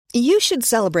You should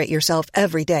celebrate yourself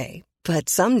every day, but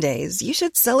some days you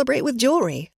should celebrate with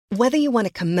jewelry. Whether you want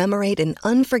to commemorate an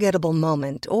unforgettable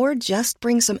moment or just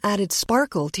bring some added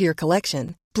sparkle to your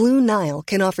collection, Blue Nile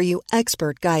can offer you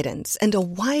expert guidance and a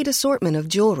wide assortment of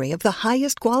jewelry of the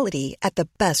highest quality at the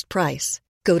best price.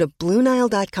 Go to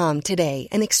BlueNile.com today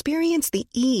and experience the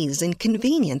ease and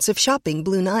convenience of shopping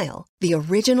Blue Nile, the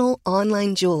original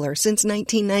online jeweler since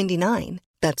 1999.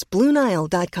 That's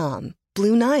BlueNile.com.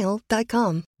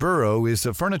 BlueNile.com. Burrow is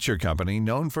a furniture company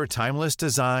known for timeless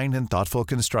design and thoughtful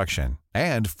construction,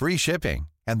 and free shipping,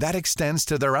 and that extends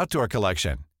to their outdoor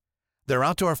collection. Their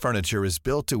outdoor furniture is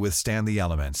built to withstand the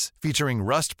elements, featuring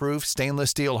rust-proof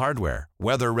stainless steel hardware,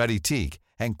 weather-ready teak,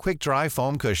 and quick-dry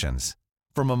foam cushions.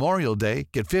 For Memorial Day,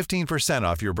 get 15%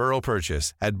 off your Burrow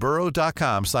purchase at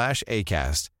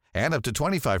burrow.com/ACAST and up to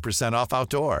 25% off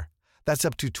outdoor. That's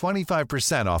up to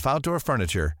 25% off outdoor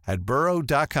furniture at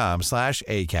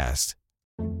burrow.com/ACAST.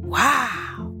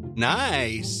 Wow.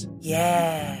 Nice.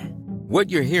 Yeah. What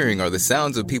you're hearing are the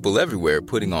sounds of people everywhere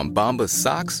putting on Bombas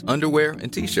socks, underwear,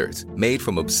 and T-shirts made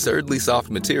from absurdly soft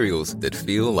materials that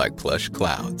feel like plush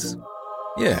clouds.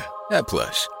 Yeah, that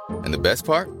plush. And the best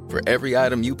part? For every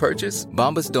item you purchase,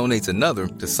 Bombas donates another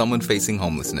to someone facing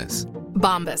homelessness.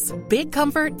 Bombas. Big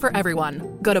comfort for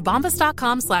everyone. Go to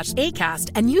bombas.com/ACAST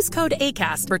and use code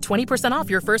ACAST for 20% off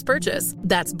your first purchase.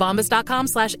 That's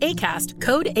bombas.com/ACAST.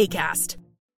 Code ACAST.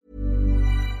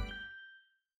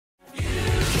 I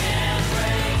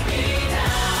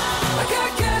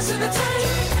got gas in the tank.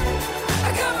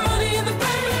 I got money in the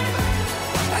bank.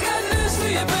 I got news for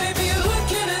you, baby. You're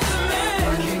looking at the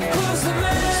man. Who's the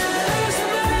man? Who's the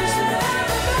man?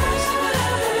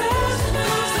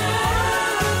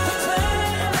 Who's the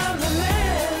man? I'm the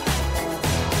man.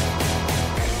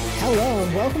 Hello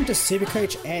and welcome to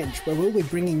SuperCoach Edge, where we'll be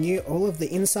bringing you all of the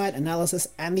insight, analysis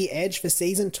and the edge for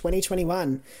season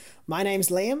 2021. My name's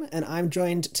Liam and I'm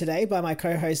joined today by my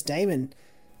co-host Damon.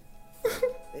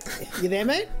 You there,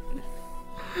 mate?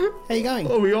 How you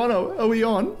going? Are we on? Are we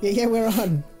on? Yeah, we're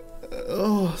on.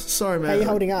 Oh, sorry, man. How are you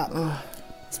holding up?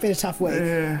 It's been a tough week.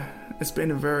 Yeah, it's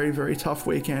been a very, very tough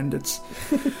weekend.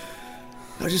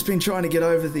 I've just been trying to get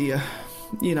over the,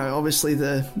 obviously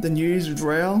the news with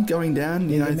Rail going down.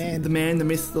 Yeah, the man, the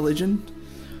myth, the legend.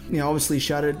 Obviously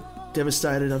shattered,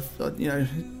 devastated.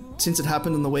 Since it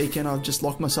happened on the weekend, I've just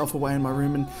locked myself away in my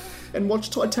room and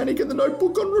watched Titanic and The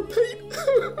Notebook on repeat.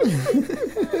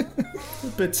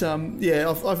 But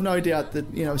I've no doubt that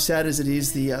sad as it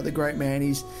is, the great man,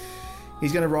 he's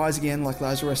going to rise again like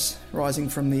Lazarus rising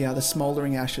from the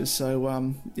smouldering ashes. So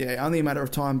only a matter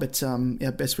of time. But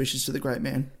best wishes to the great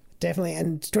man. Definitely.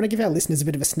 And do you want to give our listeners a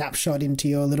bit of a snapshot into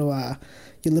your little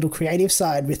creative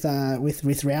side with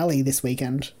Rowley this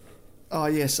weekend? Oh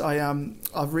yes,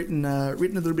 I've written a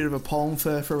little bit of a poem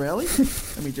for Rowley.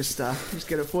 Let me just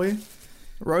get it for you.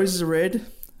 Roses are red,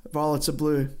 violets are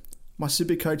blue. My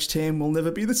SuperCoach team will never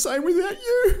be the same without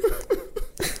you.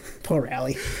 Poor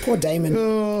Rowley, poor Damon.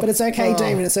 But it's okay,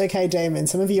 Damon. It's okay, Damon.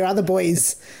 Some of your other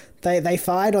boys, they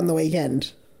fired on the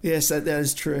weekend. Yes, that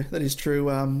is true. That is true.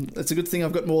 It's a good thing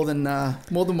I've got more than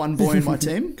one boy in my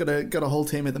team. Got a whole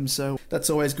team of them, so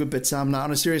that's always good. But on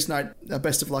a serious note,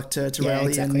 best of luck to Rowley,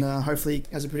 exactly. And hopefully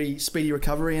has a pretty speedy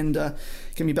recovery and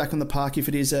can be back on the park if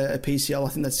it is a PCL. I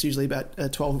think that's usually about a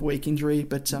 12-week injury,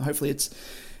 but hopefully it's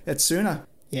sooner.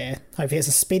 Yeah, hope he has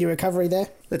a speedy recovery there.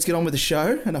 Let's get on with the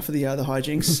show. Enough of the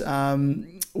hijinks.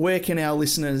 Where can our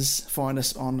listeners find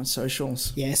us on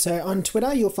socials? Yeah, so on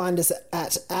Twitter, you'll find us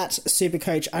at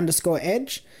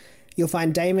 @SuperCoach_Edge. You'll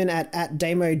find Damon at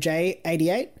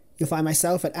DamoJ88. You'll find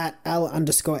myself at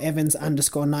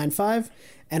Al_Evans_95.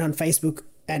 And on Facebook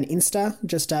and Insta,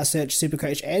 just search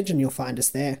SuperCoach Edge and you'll find us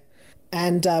there.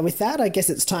 And with that, I guess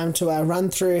it's time to run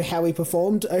through how we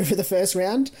performed over the first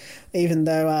round, even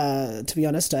though, to be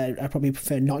honest, I probably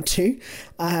prefer not to,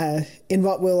 in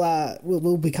what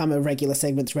will become a regular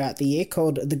segment throughout the year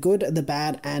called The Good, the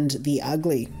Bad and the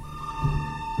Ugly.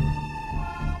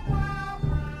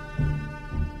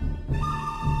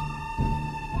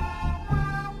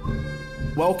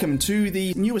 Welcome to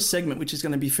the newest segment, which is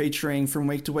going to be featuring from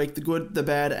week to week The Good, the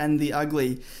Bad and the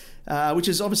Ugly. Which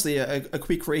is obviously a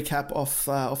quick recap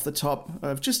off the top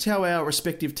of just how our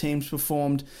respective teams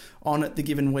performed on the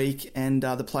given week and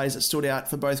the plays that stood out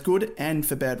for both good and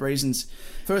for bad reasons.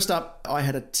 First up, I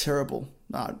had a terrible,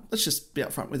 let's just be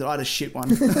upfront with it, I had a shit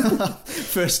one.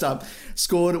 First up,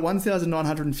 scored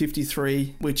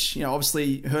 1,953, which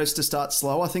obviously hurts to start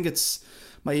slow. I think it's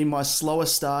my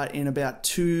slowest start in about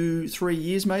 2-3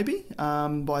 years maybe,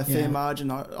 by a fair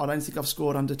margin. I don't think I've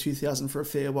scored under 2,000 for a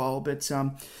fair while, but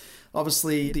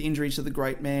obviously the injury to the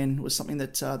great man was something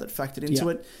that factored into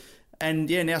it. And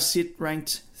yeah, now sit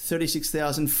ranked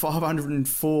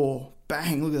 36,504.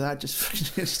 Bang, look at that,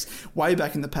 just way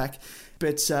back in the pack.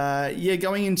 But yeah,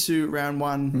 going into round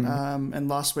one, and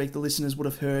last week the listeners would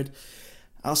have heard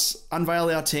us unveil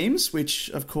our teams, which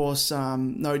of course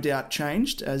no doubt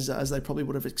changed as they probably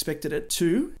would have expected it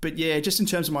to. But yeah, just in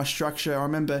terms of my structure, I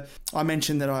remember I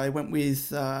mentioned that I went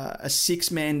with a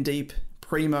 6-man deep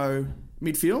primo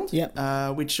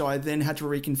midfield, which I then had to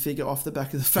reconfigure off the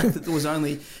back of the fact that there was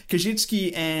only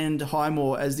Kajitsky and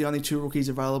Highmore as the only 2 rookies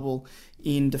available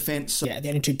in defence. So, yeah, the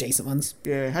only 2 decent ones.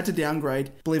 Yeah, had to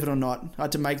downgrade, believe it or not. I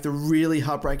had to make the really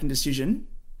heartbreaking decision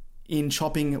in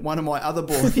chopping one of my other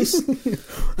boys,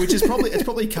 which is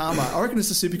probably karma. I reckon it's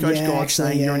the SuperCoach God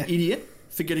saying you're an idiot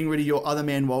for getting rid of your other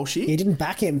man Walshy. You didn't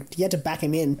back him. You had to back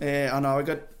him in. Yeah, I know.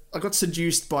 I got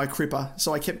seduced by Cripper,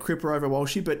 so I kept Cripper over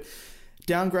Walshy, but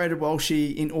downgraded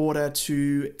Walshy in order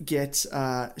to get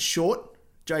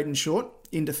Jaden Short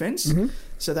in defence.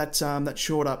 So that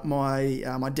shored up my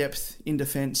my depth in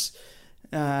defence.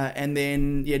 And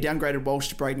then, downgraded Walsh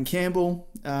to Braden Campbell.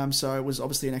 So it was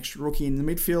obviously an extra rookie in the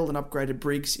midfield, and upgraded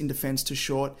Briggs in defence to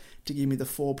Short to give me the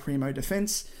 4 primo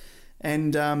defence.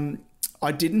 And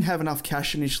I didn't have enough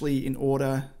cash initially in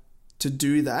order to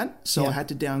do that. So I had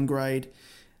to downgrade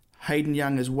Hayden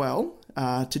Young as well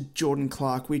to Jordan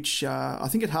Clark, which I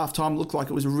think at halftime looked like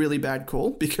it was a really bad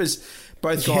call because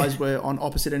both guys were on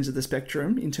opposite ends of the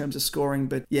spectrum in terms of scoring.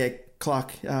 But yeah,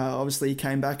 Clark obviously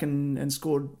came back and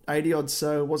scored 80 odds,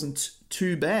 so it wasn't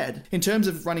too bad. In terms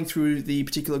of running through the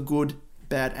particular good,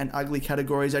 bad and ugly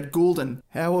categories at Goulden,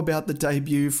 how about the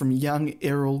debut from young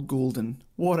Errol Goulden?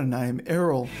 What a name,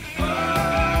 Errol.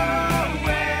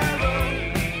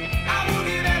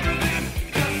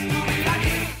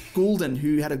 Goulden,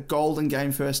 who had a golden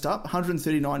game first up,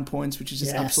 139 points, which is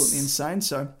just absolutely insane.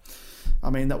 So, I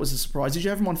mean, that was a surprise. Did you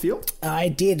have him on field? I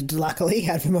did, luckily,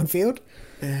 have him on field.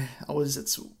 Yeah,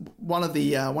 it's one of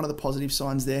the positive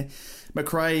signs there.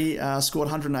 McRae scored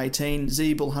 118,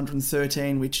 Zeeble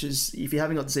 113, which is, if you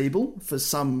haven't got Zeeble, for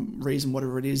some reason,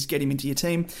 whatever it is, get him into your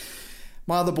team.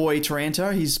 My other boy,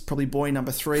 Taranto, he's probably boy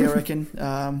number 3, I reckon,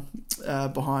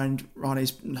 behind Ryan.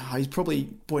 He's probably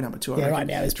boy number 2, I reckon. Right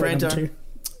now he's Taranto, boy number 2.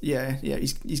 Yeah,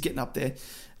 he's getting up there.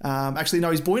 Actually,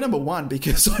 no, he's boy number 1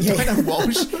 because I don't have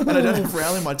Walsh and I don't have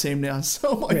Rowell in my team now. So,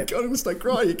 oh my God, I'm going to start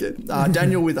crying again.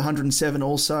 Daniel with 107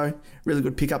 also. Really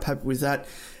good pickup. Happy with that.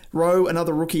 Rowe,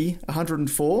 another rookie,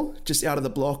 104, just out of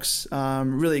the blocks.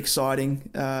 Really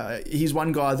exciting. He's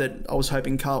one guy that I was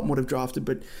hoping Carlton would have drafted,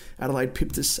 but Adelaide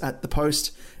pipped us at the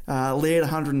post. Laird,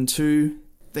 102.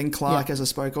 Then Clark, as I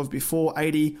spoke of before,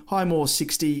 80. Highmore,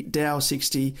 60. Dow,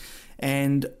 60.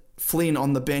 And Flynn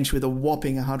on the bench with a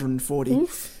whopping 140.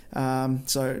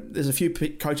 So there's a few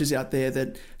coaches out there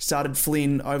that started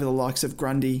Flynn over the likes of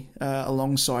Grundy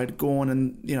alongside Gawn,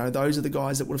 and those are the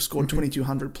guys that would have scored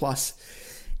 2,200 plus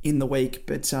in the week.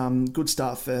 But good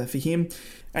stuff for him.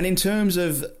 And in terms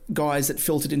of guys that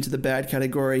filtered into the bad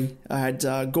category, I had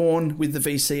Gawn with the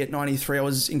VC at 93. I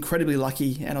was incredibly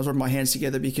lucky, and I was rubbing my hands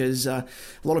together because a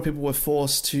lot of people were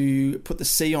forced to put the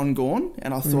C on Gawn,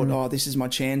 and I thought, this is my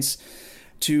chance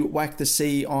to whack the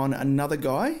C on another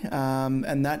guy,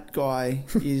 and that guy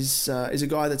is a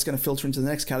guy that's going to filter into the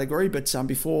next category. But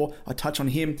before I touch on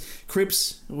him,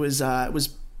 Cripps was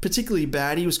particularly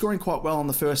bad. He was scoring quite well in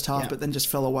the first half, but then just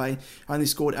fell away. Only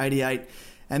scored 88.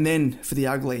 And then for the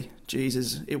ugly,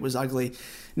 Jesus, it was ugly.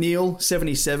 Neil,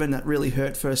 77, that really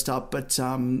hurt first up, but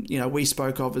we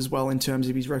spoke of as well in terms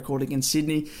of his record against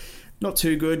Sydney. Not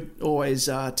too good, always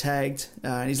tagged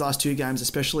in his last 2 games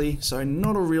especially, so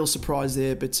not a real surprise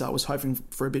there, but I was hoping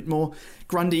for a bit more.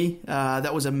 Grundy,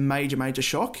 that was a major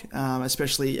shock,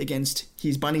 especially against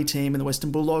his bunny team in the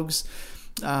Western Bulldogs,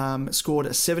 scored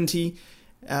a 70,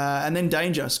 and then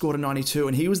Danger scored a 92,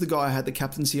 and he was the guy I had the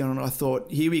captaincy on, and I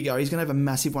thought, here we go, he's going to have a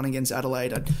massive one against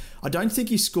Adelaide. I don't think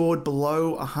he scored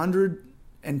below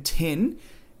 110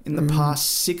 in the past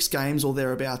 6 games or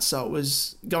thereabouts. So it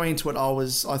was going into it.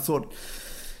 I thought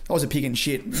I was a pig in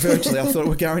shit. Virtually, I thought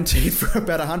we're guaranteed for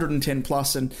about 110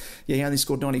 plus, and he only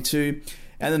scored 92.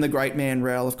 And then the great man,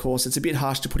 Rowell, of course. It's a bit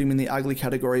harsh to put him in the ugly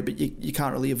category, but you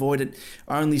can't really avoid it.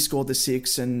 I only scored the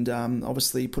 6 and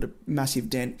obviously put a massive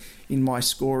dent in my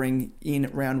scoring in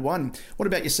round 1. What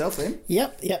about yourself, Liam?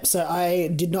 Yep. So I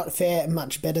did not fare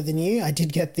much better than you. I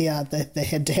did get the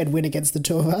head-to-head win against the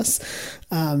 2 of us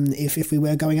if we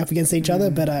were going up against each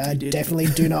other, but I definitely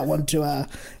do not want to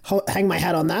hang my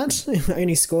hat on that. I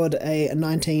only scored a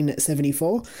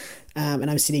 1974, and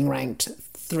I'm sitting ranked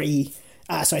 3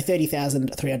 Sorry,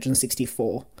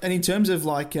 30,364. And in terms of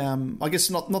like, I guess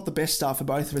not the best start for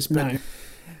both of us, but No.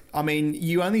 I mean,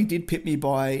 you only did pip me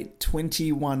by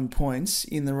 21 points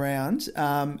in the round.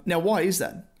 Now, why is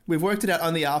that? We've worked it out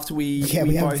only after we have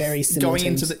both very similar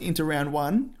going teams. into round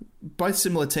one, both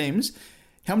similar teams.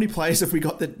 How many players have we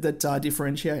got that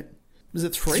differentiate? Was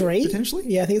it three potentially?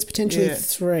 Yeah, I think it's potentially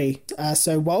three.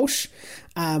 So Walsh,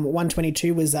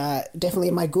 122 was definitely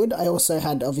in my good. I also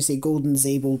had obviously Goulden,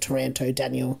 Zeeble, Taranto,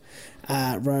 Daniel,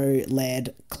 Rowe,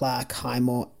 Laird, Clark,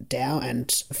 Highmore, Dow,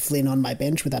 and Flynn on my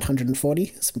bench with that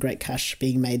 140. Some great cash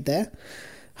being made there,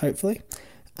 hopefully.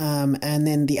 And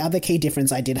then the other key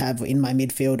difference I did have in my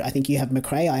midfield, I think you have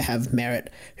McRae, I have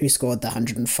Merritt, who scored the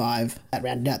 105. That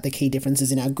rounded out the key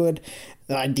differences in our good.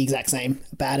 The exact same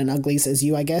bad and uglies as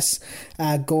you, I guess.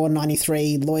 Gore,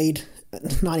 93, Lloyd,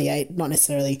 98, not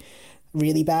necessarily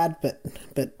really bad, but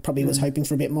probably was hoping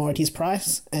for a bit more at his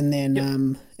price. And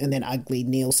then ugly,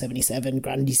 Neil, 77,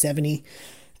 Grundy, 70.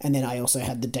 And then I also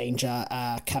had the Danger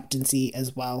captaincy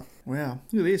as well. Wow,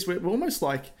 look at this. We're almost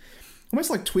like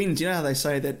twins. You know how they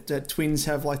say that twins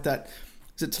have like that,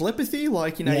 is it telepathy?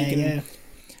 Like, you know, you can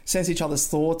sense each other's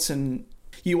thoughts, and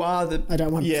you are the... I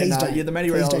don't want... Yeah, please don't. You're the Matty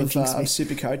Please Rail don't of jinx me.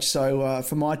 SuperCoach. So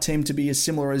for my team to be as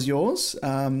similar as yours,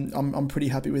 I'm pretty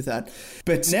happy with that.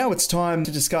 But now it's time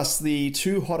to discuss the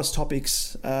two hottest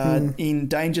topics in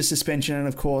Danger suspension and,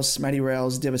 of course, Matty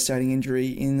Rail's devastating injury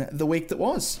in the week that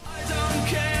was. I don't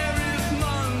care if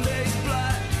Monday's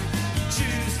black,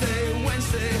 Tuesday,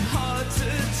 Wednesday, hard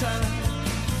to tell.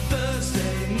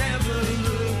 Thursday, never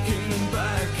looking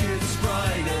back, it's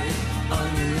Friday,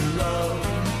 I'm in love.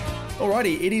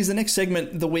 Alrighty, it is the next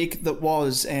segment, the week that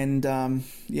was, and I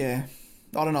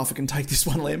don't know if I can take this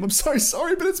one, Liam. I'm so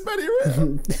sorry, but it's Matty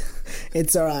Rail.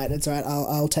 It's all right.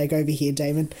 I'll take over here,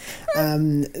 Damon.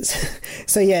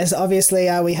 So yes, obviously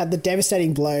we had the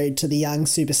devastating blow to the young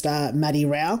superstar Matty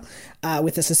Rao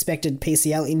with a suspected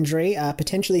PCL injury,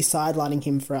 potentially sidelining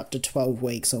him for up to 12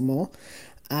 weeks or more.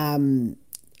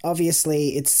 Obviously,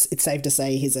 it's safe to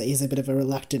say he's a bit of a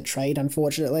reluctant trade,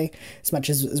 unfortunately, as much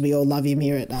as we all love him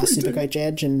here at SuperCoach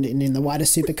Edge and in the wider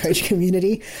SuperCoach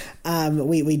community.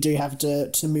 We do have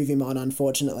to move him on,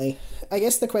 unfortunately. I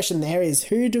guess the question there is,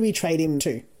 who do we trade him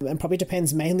to? And probably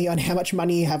depends mainly on how much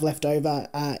money you have left over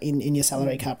in your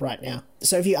salary cap right now.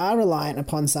 So if you are reliant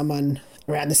upon someone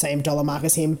around the same dollar mark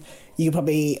as him, you could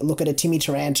probably look at a Timmy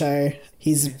Taranto.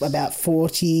 He's about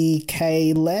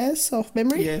 40k less off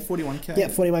memory. Yeah, 41k. Yeah,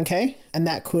 41k. And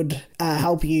that could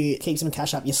help you keep some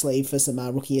cash up your sleeve for some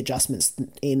rookie adjustments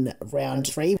in round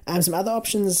 3. Some other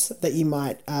options that you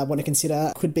might want to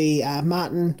consider could be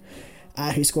Martin,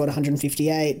 who scored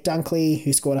 158, Dunkley,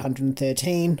 who scored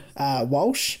 113,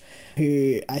 Walsh,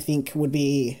 who I think would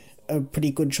be a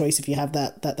pretty good choice if you have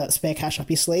that spare cash up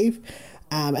your sleeve.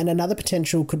 And another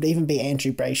potential could even be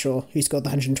Andrew Brayshaw, who scored the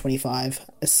 125,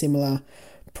 a similar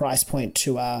price point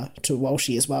to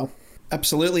Walshy as well.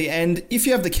 Absolutely, and if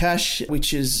you have the cash,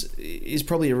 which is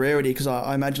probably a rarity, because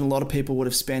I imagine a lot of people would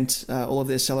have spent all of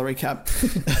their salary cap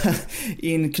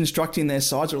in constructing their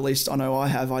sides, or at least I know I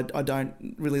have. I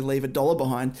don't really leave a dollar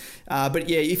behind. But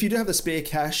yeah, if you do have the spare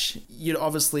cash, you'd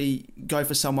obviously go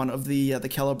for someone of the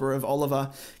caliber of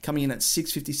Oliver, coming in at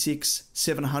 656,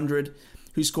 700,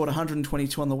 who scored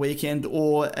 122 on the weekend,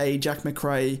 or a Jack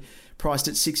McRae priced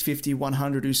at 650,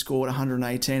 100, who scored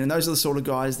 118. And those are the sort of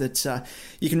guys that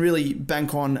you can really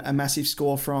bank on a massive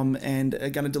score from and are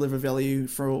going to deliver value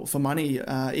for money,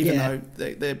 even though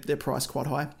they're priced quite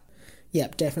high.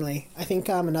 Yep, definitely. I think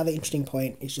another interesting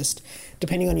point is just,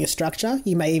 depending on your structure,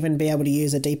 you may even be able to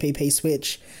use a DPP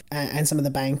switch and some of the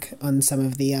bank on some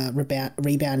of the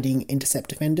rebounding intercept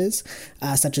defenders,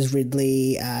 such as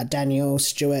Ridley, Daniel,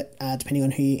 Stewart, depending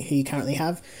on who you currently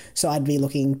have. So I'd be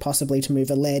looking possibly to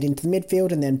move a Laird into the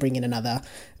midfield and then bring in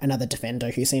another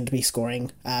defender who seemed to be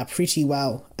scoring pretty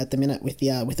well at the minute with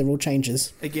the rule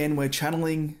changes. Again, we're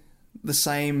channeling the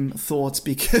same thoughts,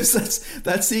 because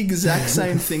that's the exact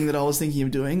same thing that I was thinking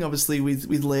of doing, obviously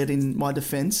with Laird in my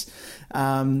defence,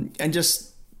 and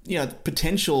just, you know,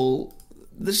 potential,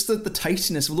 just the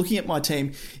tastiness of looking at my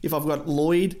team. If I've got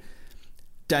Lloyd,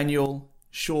 Daniel,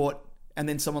 Short, and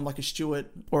then someone like a Stewart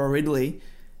or a Ridley,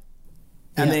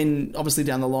 and then obviously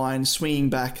down the line swinging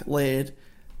back Laird,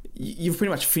 you've pretty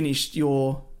much finished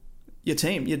your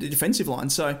team, your defensive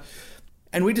line. So.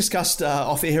 And we discussed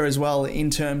off air as well in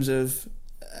terms of,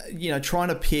 trying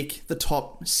to pick the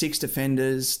top 6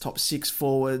 defenders, top 6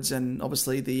 forwards, and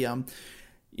obviously the,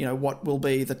 what will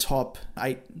be the top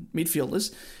 8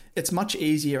 midfielders. It's much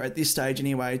easier at this stage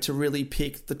anyway to really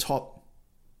pick the top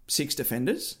 6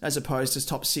 defenders as opposed to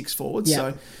top 6 forwards. Yeah.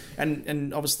 So,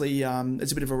 and obviously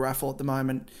it's a bit of a raffle at the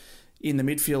moment. in the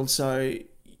midfield. So,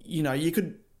 you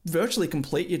could virtually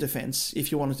complete your defence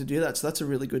if you wanted to do that. So that's a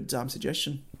really good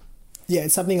suggestion. Yeah,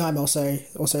 it's something I'm also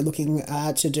looking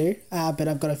to do, but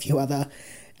I've got a few other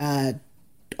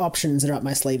options that are up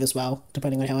my sleeve as well,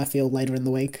 depending on how I feel later in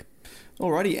the week.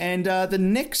 Alrighty, and the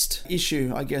next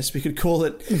issue, I guess we could call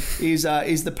it, is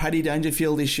the Paddy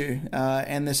Dangerfield issue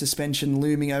and the suspension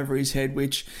looming over his head,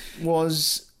 which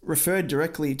was referred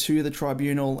directly to the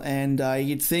tribunal, and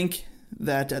you'd think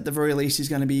that at the very least he's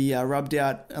going to be rubbed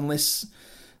out unless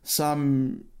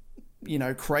some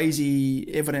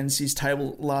crazy evidence is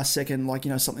tabled last second, like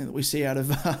something that we see out of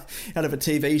a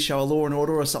TV show, a Law and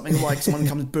Order or something, like someone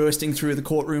comes bursting through the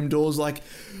courtroom doors like,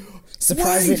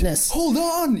 surprise witness. Hold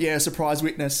on. Yeah, surprise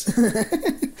witness.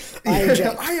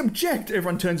 I object.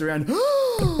 Everyone turns around.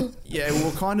 Yeah, we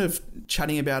were kind of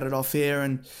chatting about it off air,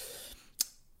 and,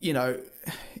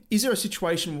 is there a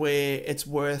situation where it's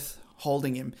worth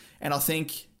holding him? And I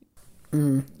think,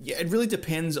 it really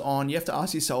depends on, you have to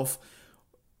ask yourself,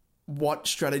 what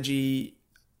strategy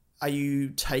are you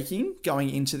taking going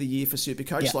into the year for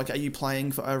SuperCoach? Yeah. Like, are you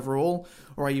playing for overall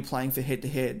or are you playing for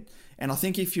head-to-head? And I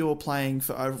think if you're playing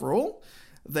for overall,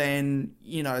 then,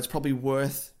 it's probably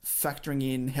worth factoring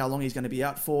in how long he's going to be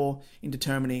out for in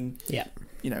determining,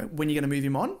 when you're going to move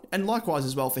him on. And likewise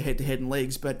as well for head-to-head and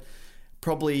leagues, but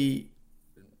probably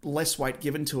less weight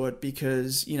given to it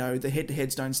because, the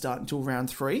head-to-heads don't start until round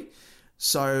 3.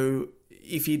 So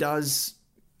if he does,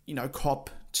 cop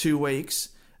 2 weeks,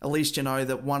 at least you know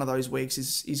that one of those weeks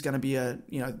is going to be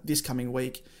this coming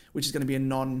week, which is going to be a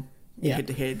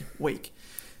non-head-to-head week.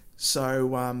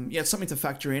 So, it's something to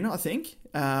factor in, I think.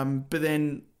 But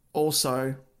then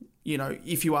also,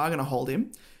 if you are going to hold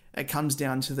him, it comes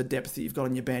down to the depth that you've got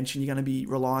on your bench, and you're going to be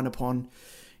relying upon,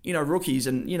 rookies.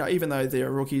 And, even though there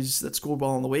are rookies that scored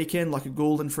well on the weekend, like a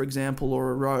Goulden, for example,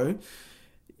 or a Rowe,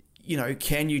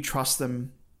 can you trust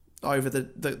them over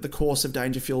the course of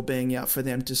Dangerfield being out for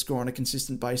them to score on a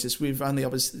consistent basis? We've only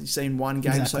obviously seen one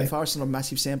game so far. It's not a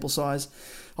massive sample size,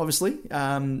 obviously.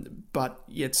 But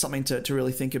yeah, it's something to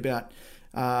really think about.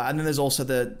 And then there's also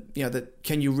the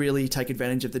can you really take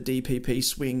advantage of the DPP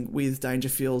swing with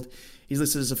Dangerfield? He's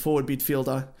listed as a forward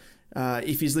midfielder.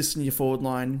 If he's listed in your forward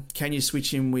line, can you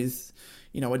switch him with,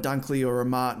 a Dunkley or a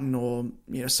Martin or,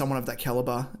 someone of that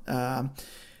calibre,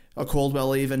 a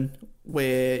Caldwell even,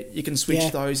 where you can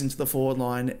switch those into the forward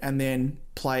line and then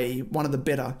play one of the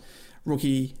better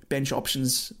rookie bench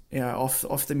options off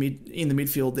the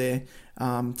midfield there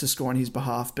to score on his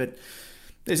behalf. But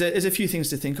there's a few things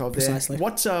to think of there. Precisely.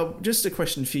 What's just a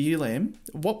question for you, Liam?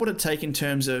 What would it take in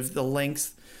terms of the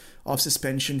length of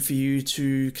suspension for you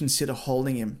to consider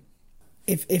holding him?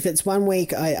 If it's 1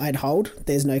 week, I'd hold.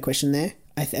 There's no question there.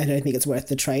 I don't think it's worth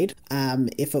the trade.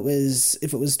 If it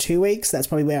was 2 weeks, that's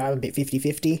probably where I'm a bit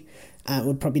 50-50. It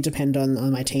would probably depend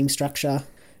on my team structure.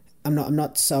 I'm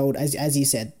not sold, as you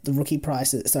said. The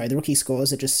rookie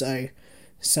scores are just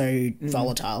so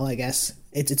volatile. I guess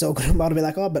it's all good and well to be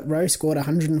like, but Rowe scored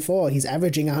 104. He's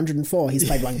averaging 104. He's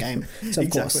played one game, so of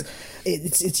Exactly. course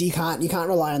it's you can't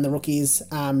rely on the rookies.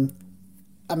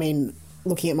 I mean,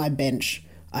 looking at my bench,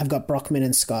 I've got Brockman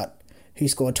and Scott, who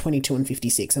scored 22 and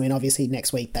 56. I mean, obviously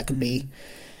next week that could be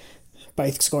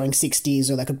both scoring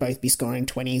 60s, or they could both be scoring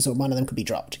 20s, or one of them could be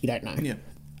dropped. You don't know. Yeah.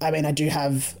 I mean, I do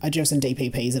have some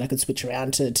DPPs that I could switch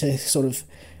around to sort of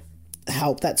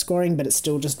help that scoring, but it's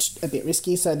still just a bit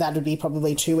risky. So that would be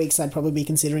probably 2 weeks I'd probably be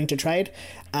considering to trade.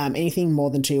 Anything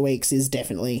more than 2 weeks is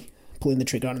definitely pulling the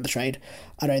trigger on the trade.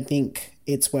 I don't think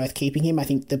it's worth keeping him. I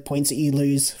think the points that you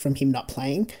lose from him not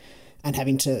playing and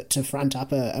having to front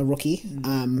up a rookie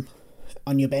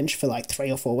on your bench for like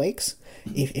 3 or 4 weeks,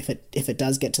 if it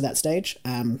does get to that stage,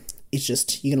 it's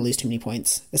just you're going to lose too many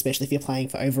points, especially if you're playing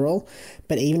for overall.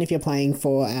 But even if you're playing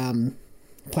for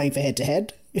head to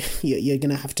head, you're going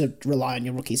to have to rely on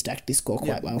your rookies to actually score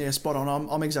quite well. Yeah, spot on.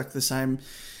 I'm exactly the same.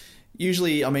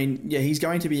 Usually, I mean, he's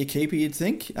going to be a keeper, you'd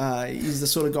think. He's the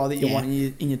sort of guy that you want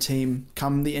in your team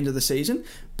come the end of the season.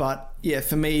 But yeah,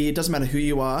 for me, it doesn't matter who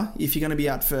you are. If you're going to be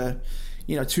out for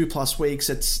 2+ weeks,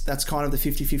 that's kind of the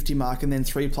 50-50 mark, and then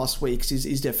 3+ weeks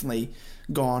is definitely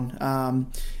gone.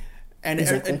 And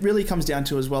exactly. It really comes down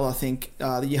to as well, I think,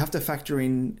 that you have to factor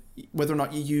in whether or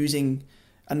not you're using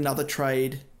another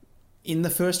trade in the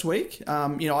first week.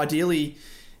 Ideally,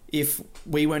 if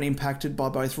we weren't impacted by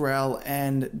both Raul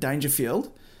and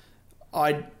Dangerfield,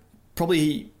 I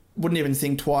probably wouldn't even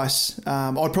think twice.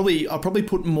 I'd probably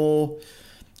put more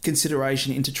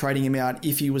consideration into trading him out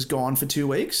if he was gone for 2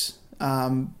 weeks.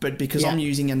 But because I'm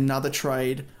using another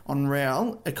trade on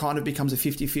Raul, it kind of becomes a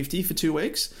 50-50 for 2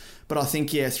 weeks. But I think,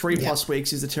 3+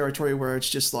 weeks is the territory where it's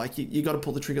just like you got to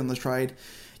pull the trigger on the trade.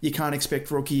 You can't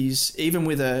expect rookies, even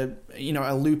with a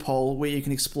loophole where you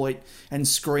can exploit and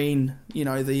screen,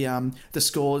 the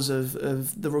scores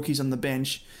of the rookies on the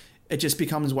bench. It just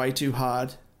becomes way too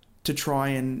hard to try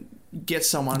and get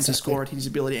someone to score at his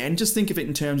ability. And just think of it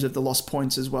in terms of the lost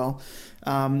points as well.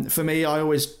 For me, I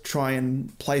always try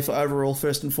and play for overall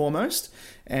first and foremost.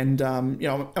 And,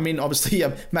 obviously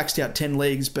I've maxed out 10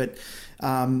 leagues, but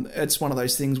it's one of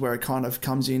those things where it kind of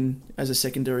comes in as a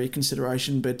secondary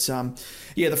consideration. But,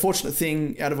 the fortunate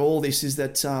thing out of all this is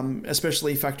that,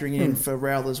 especially factoring in for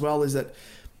Raul as well, is that,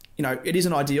 it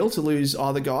isn't ideal to lose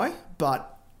either guy,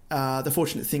 but the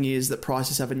fortunate thing is that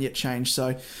prices haven't yet changed.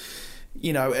 So,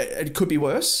 it could be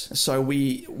worse. So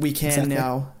we can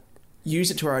now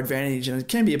use it to our advantage, and it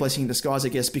can be a blessing in disguise, I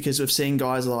guess, because we've seen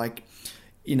guys like,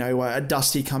 a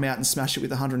Dusty come out and smash it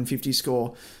with a 150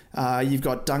 score. You've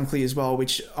got Dunkley as well,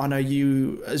 which I know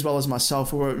you, as well as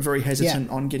myself, were very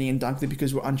hesitant on getting in Dunkley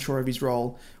because we're unsure of his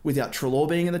role without Treloar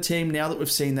being in the team. Now that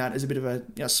we've seen that as a bit of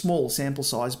a small sample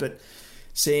size, but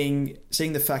seeing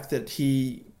the fact that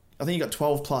I think he got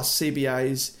 12 plus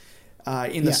CBAs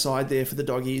in the side there for the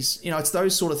Doggies. It's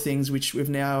those sort of things which we've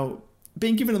now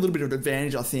been given a little bit of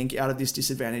advantage, I think, out of this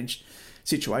disadvantaged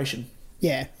situation.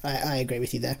 Yeah, I agree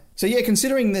with you there. So,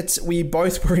 considering that we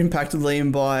both were impacted,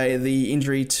 Liam, by the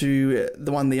injury to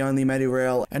the one, the only Matty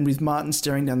Raul, and with Martin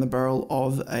staring down the barrel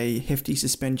of a hefty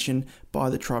suspension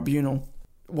by the tribunal,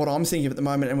 what I'm thinking of at the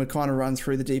moment, and we'll kind of run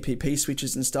through the DPP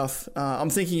switches and stuff, I'm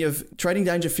thinking of trading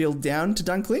Dangerfield down to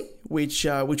Dunkley, which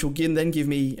will then give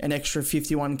me an extra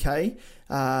 51k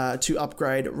to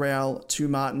upgrade Raul to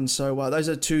Martin. So those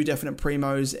are two definite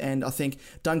primos, and I think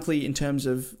Dunkley, in terms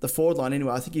of the forward line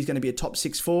anyway, I think he's going to be a top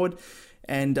 6 forward,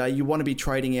 and you want to be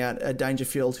trading out a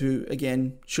Dangerfield, who,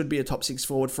 again, should be a top 6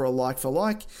 forward for a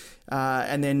like-for-like,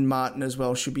 and then Martin as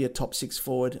well should be a top 6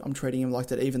 forward. I'm trading him like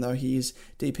that, even though he is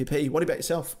DPP. What about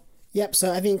yourself? Yep,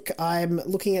 so I think I'm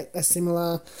looking at a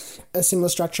similar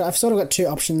structure. I've sort of got two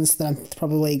options that I'm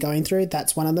probably going through.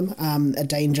 That's one of them. A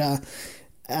Danger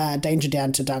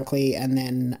down to Dunkley, and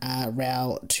then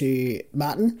Raul to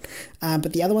Martin.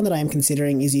 But the other one that I am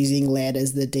considering is using Laird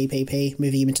as the DPP,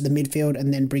 moving him into the midfield,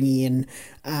 and then bringing in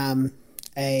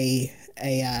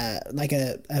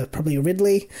probably a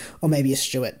Ridley or maybe a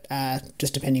Stewart,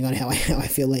 just depending on how I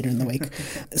feel later in the week.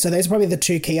 So those are probably the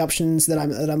two key options that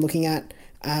I'm looking at.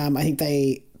 I think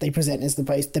they present as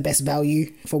the best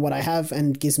value for what I have,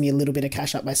 and gives me a little bit of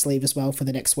cash up my sleeve as well for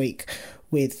the next week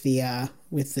with the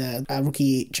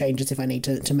rookie changes if I need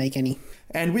to make any.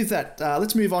 And with that,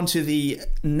 let's move on to the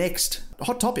next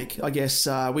hot topic, I guess,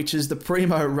 which is the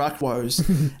primo ruck woes.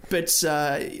 But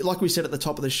like we said at the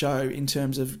top of the show, in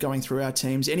terms of going through our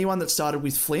teams, anyone that started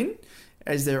with Flynn,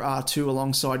 as there are two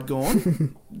alongside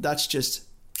Gawn, that's just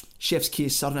chef's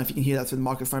kiss. I don't know if you can hear that through the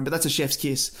microphone, but that's a chef's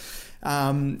kiss.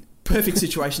 Perfect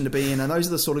situation to be in, and those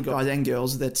are the sort of guys and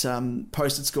girls that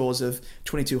posted scores of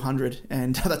 2,200,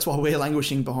 and that's why we're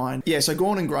languishing behind. Yeah, so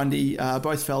Gawn and Grundy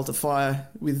both fell to fire,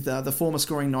 with the former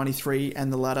scoring 93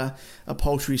 and the latter a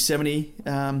paltry 70.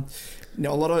 A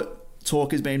lot of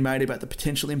talk has been made about the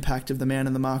potential impact of the man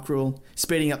in the mark rule,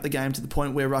 speeding up the game to the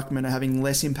point where ruckmen are having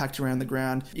less impact around the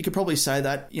ground. You could probably say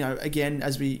that, again,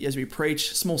 as we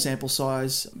preach, small sample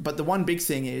size. But the one big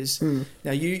thing is,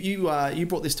 now you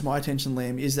brought this to my attention,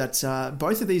 Liam, is that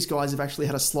both of these guys have actually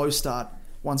had a slow start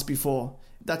once before.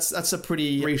 That's a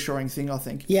pretty reassuring thing, I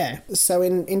think. Yeah. So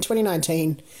in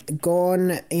 2019,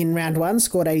 Gawn in round 1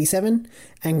 scored 87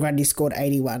 and Grundy scored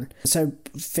 81. So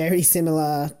very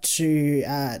similar to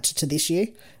this year.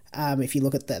 If you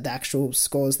look at the actual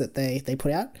scores that they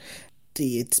put out,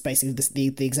 it's basically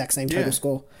the exact same total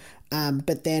score.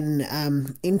 But then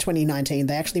in 2019,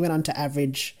 they actually went on to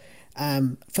average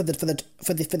for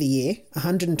the year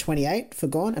 128 for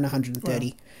Gawn and 130.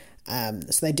 Wow.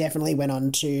 So they definitely went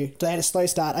on they had a slow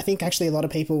start. I think actually a lot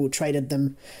of people traded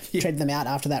them out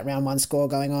after that round 1 score,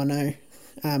 going, oh no,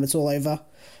 it's all over.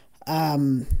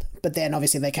 But then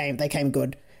obviously they came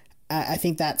good. I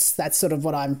think that's sort of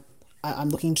what I'm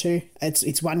looking to.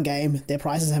 It's one game. Their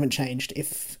prices haven't changed.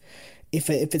 If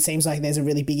it seems like there's a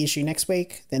really big issue next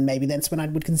week, then maybe that's when I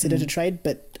would consider to trade.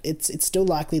 But it's still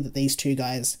likely that these two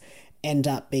guys end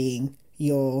up being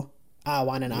your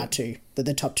R1 and R2,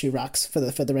 the top two rucks for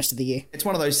the rest of the year. It's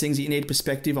one of those things that you need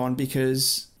perspective on,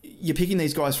 because you're picking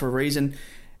these guys for a reason,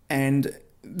 and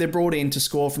they're brought in to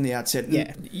score from the outset.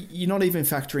 Yeah. You're not even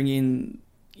factoring in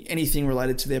anything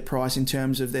related to their price in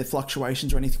terms of their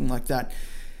fluctuations or anything like that.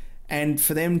 And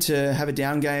for them to have a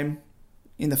down game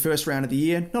in the first round of the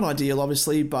year, not ideal,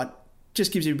 obviously, but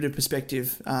just gives you a bit of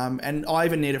perspective. And I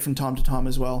even need it from time to time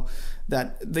as well,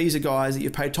 that these are guys that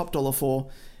you've paid top dollar for.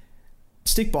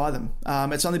 Stick by them.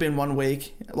 It's only been 1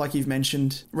 week, like you've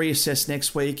mentioned. Reassess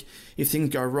next week. If things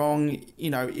go wrong,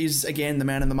 is again the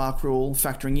man in the mark rule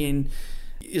factoring in?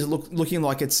 Is it looking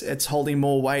like it's holding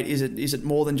more weight? Is it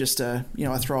more than just a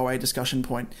throwaway discussion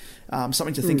point?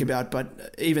 Something to think about.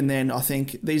 But even then, I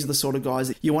think these are the sort of guys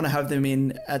that you want to have them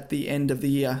in at the end of the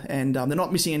year, and they're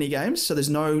not missing any games, so there's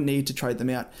no need to trade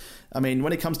them out. I mean,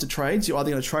 when it comes to trades, you're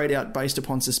either going to trade out based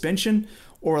upon suspension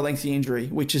or a lengthy injury,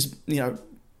 which is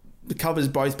it covers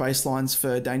both baselines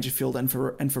for Dangerfield and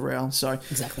for Real. So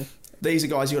exactly. These are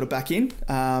guys you got to back in.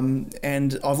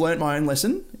 And I've learnt my own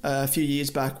lesson a few years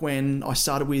back when I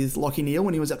started with Lachie Neale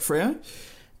when he was at Freo.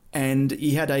 And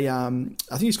he had I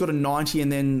think he's got a 90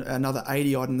 and then another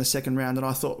 80 odd in the second round. And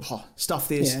I thought, stuff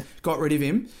this, got rid of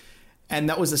him. And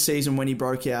that was the season when he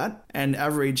broke out and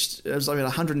averaged, it was like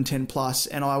 110 plus,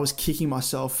 and I was kicking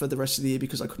myself for the rest of the year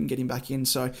because I couldn't get him back in.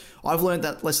 So I've learned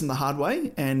that lesson the hard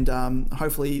way, and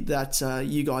hopefully that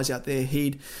you guys out there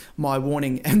heed my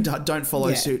warning and don't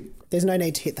follow suit. There's no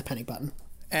need to hit the panic button.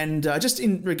 And just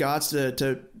in regards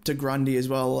to Grundy as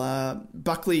well,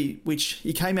 Buckley, which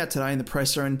he came out today in the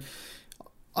presser, and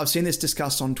I've seen this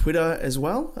discussed on Twitter as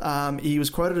well. He was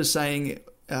quoted as saying,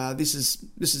 this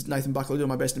is Nathan Buckley doing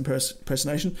my best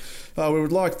impersonation. We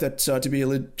would like that to be a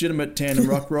legitimate tandem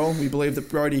ruck role. We believe that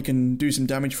Brodie can do some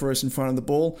damage for us in front of the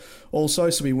ball also,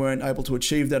 so we weren't able to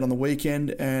achieve that on the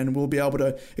weekend, and we'll be able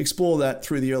to explore that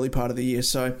through the early part of the year.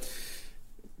 So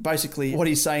basically what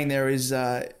he's saying there is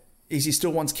he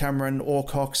still wants Cameron or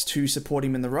Cox to support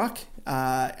him in the ruck,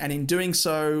 and in doing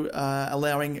so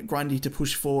allowing Grundy to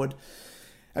push forward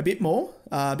a bit more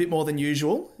than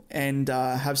usual, and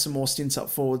have some more stints up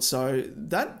forward. So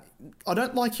that, I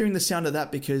don't like hearing the sound of that,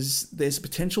 because there's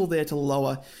potential there to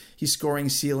lower his scoring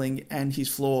ceiling and his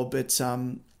floor. But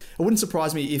it wouldn't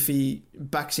surprise me if he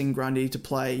backs in Grundy to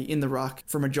play in the ruck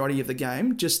for a majority of the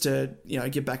game, just to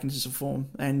get back into some form.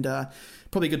 And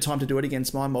probably a good time to do it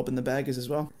against my mob and the Baggers as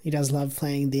well. He does love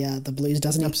playing the Blues,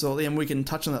 doesn't he? Absolutely, and we can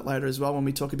touch on that later as well when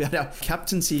we talk about our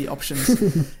captaincy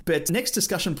options. But next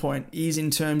discussion point is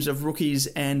in terms of rookies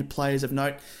and players of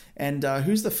note. And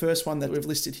who's the first one that we've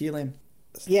listed here, Liam?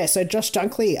 Yeah, so Josh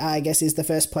Dunkley, I guess, is the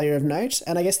first player of note.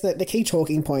 And I guess the key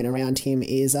talking point around him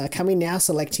is, can we now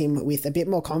select him with a bit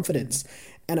more confidence?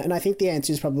 And I think the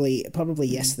answer is probably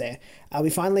yes there. We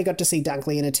finally got to see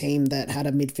Dunkley in a team that had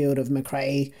a midfield of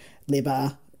McRae,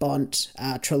 Libba, Bont,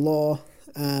 Treloar,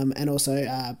 and also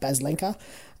Baslenka,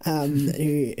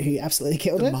 who absolutely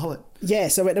killed it. Mullet. Yeah,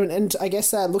 so and I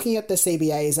guess looking at the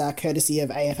CBAs, courtesy of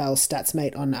AFL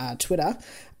Statsmate on Twitter,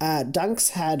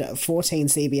 Dunks had 14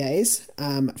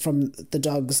 CBAs from the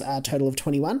Dogs' total of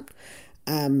 21,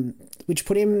 which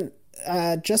put him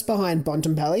just behind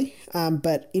Bontempelli.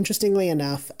 But interestingly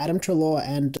enough, Adam Treloar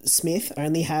and Smith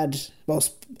only had,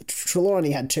 Treloar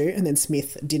only had 2, and then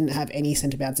Smith didn't have any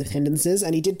centre bounce attendances,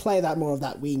 and he did play that more of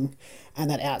that wing and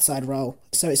that outside role.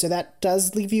 So that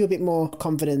does leave you a bit more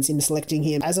confidence in selecting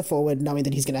him as a forward, knowing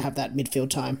that he's going to have that midfield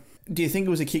time. Do you think it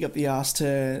was a kick up the arse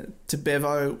to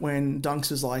Bevo when Dunks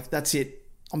was like, that's it,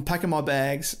 I'm packing my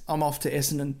bags, I'm off to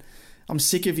Essendon. I'm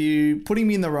sick of you putting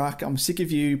me in the ruck. I'm sick of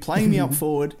you playing me up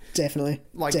forward. Definitely.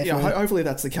 Hopefully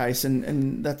that's the case,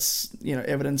 and that's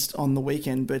evidenced on the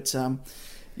weekend. But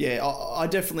I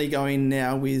definitely go in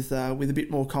now with a bit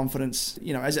more confidence.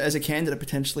 As a candidate,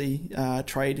 potentially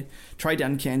trade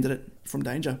down candidate from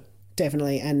danger.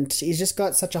 Definitely, and he's just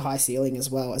got such a high ceiling as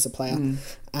well as a player.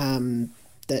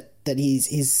 That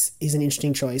he's an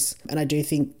interesting choice, and I do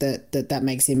think that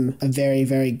makes him a very,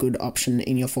 very good option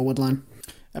in your forward line.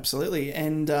 Absolutely.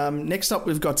 And next up,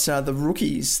 we've got the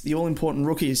rookies, the all-important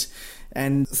rookies.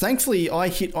 And thankfully, I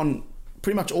hit on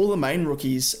pretty much all the main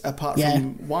rookies apart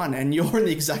from one. And you're in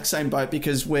the exact same boat,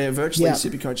 because we're virtually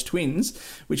SuperCoach twins,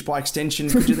 which by extension,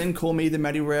 could you then call me the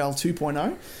Matty Real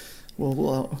 2.0?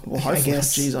 Well, hopefully.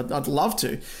 Geez, I'd love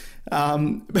to.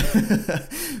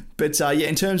 But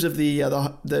in terms of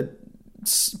the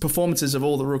performances of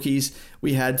all the rookies,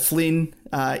 we had Flynn,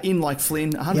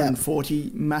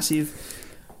 140, massive.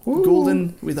 Ooh.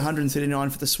 Goulden with 139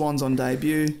 for the Swans on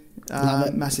debut,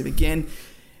 massive again.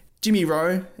 Jimmy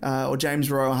Rowe, or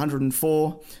James Rowe,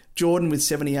 104. Jordan with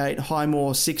 78,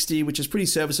 Highmore 60, which is pretty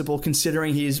serviceable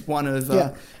considering he's one of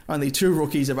only 2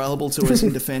 rookies available to us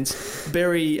in defence.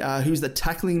 Berry, who's the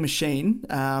tackling machine.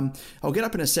 I'll get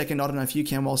up in a second. I don't know if you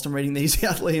can whilst I'm reading these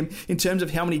out, Liam, in terms of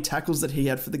how many tackles that he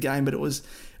had for the game, but it was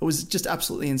just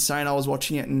absolutely insane. I was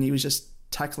watching it and he was just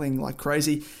tackling like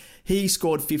crazy. He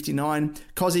scored 59.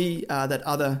 Cozzy, that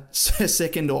other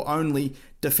second or only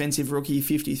defensive rookie,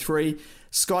 53.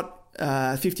 Scott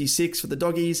 56 for the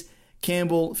Doggies.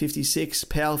 Campbell, 56.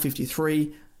 Powell,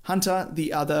 53. Hunter,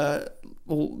 the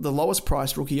lowest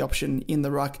priced rookie option in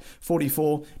the ruck,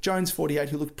 44. Jones, 48,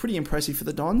 who looked pretty impressive for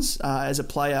the Dons as a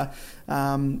player.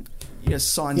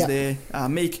 Signs there.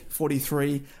 Meek,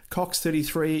 43. Cox,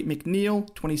 33.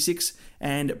 McNeil, 26.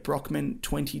 And Brockman,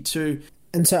 22.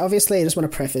 And so obviously I just want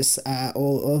to preface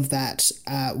all of that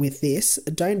with this.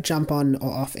 Don't jump on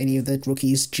or off any of the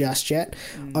rookies just yet.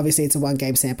 Obviously it's a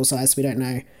 1-game sample size, so we don't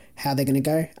know how they're going to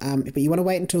go. But you want to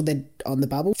wait until they're on the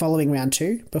bubble following round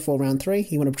 2 before round 3.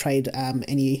 You want to trade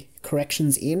any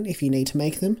corrections in if you need to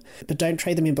make them. But don't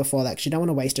trade them in before that because you don't want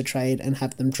to waste a trade and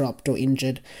have them dropped or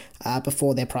injured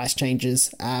before their price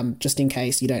changes, just in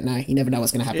case you don't know. You never know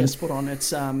what's going to happen. Yeah, spot on.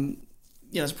 It's,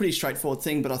 it's a pretty straightforward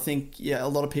thing, but I think, a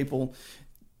lot of people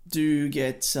do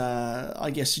get,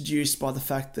 seduced by the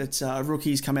fact that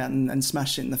rookies come out and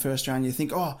smash it in the first round. You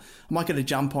think, I might get a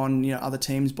jump on other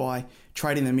teams by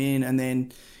trading them in, and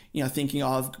then thinking,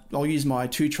 I'll use my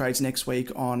 2 trades next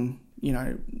week on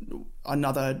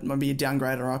another, maybe a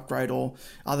downgrade or upgrade or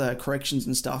other corrections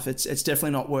and stuff. It's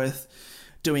definitely not worth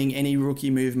doing any rookie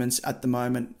movements at the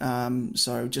moment.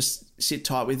 So just sit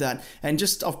tight with that. And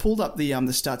I've pulled up the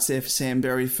stats there for Sam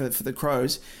Berry for the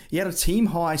Crows. He had a team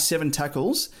high 7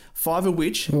 tackles, 5 of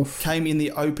which came in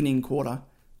the opening quarter.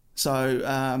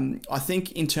 So I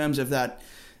think in terms of that,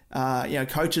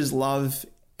 coaches love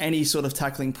any sort of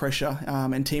tackling pressure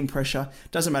and team pressure.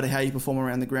 Doesn't matter how you perform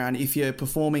around the ground. If you're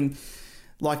performing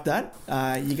like that,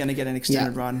 you're going to get an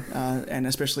extended run, and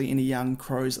especially in a young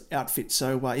Crows outfit.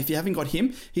 So if you haven't got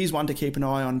him, he's one to keep an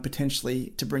eye on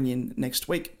potentially to bring in next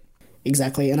week.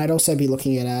 Exactly, and I'd also be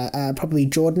looking at probably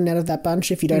Jordan out of that bunch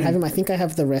if you don't have him. I think I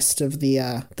have the rest of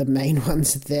the main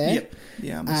ones there. Yep.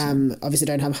 Yeah. Obviously,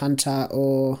 don't have Hunter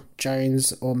or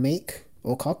Jones or Meek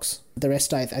or Cox. The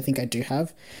rest I think I do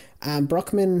have.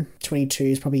 Brockman 22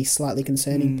 is probably slightly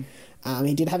concerning.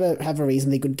 He did have a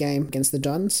reasonably good game against the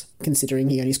Dons,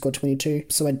 considering he only scored 22.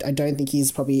 So I don't think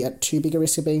he's probably at too big a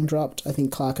risk of being dropped. I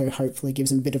think Clarko hopefully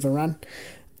gives him a bit of a run.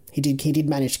 He did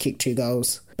manage to kick 2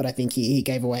 goals, but I think he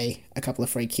gave away a couple of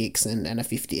free kicks and a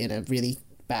 50 and a really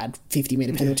bad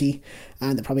 50-metre penalty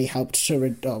that probably helped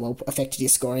to affected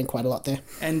his scoring quite a lot there.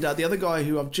 And the other guy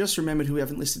who I've just remembered who we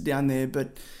haven't listed down there,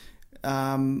 but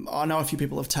I know a few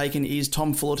people have taken, is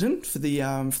Tom Fullerton for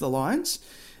the Lions.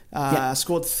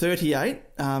 Scored 38,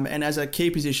 and as a key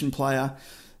position player,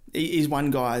 he's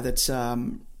one guy that's, I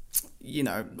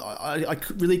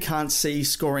really can't see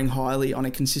scoring highly on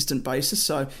a consistent basis.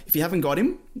 So if you haven't got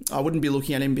him, I wouldn't be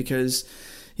looking at him because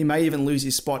he may even lose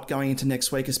his spot going into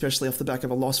next week, especially off the back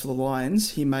of a loss for the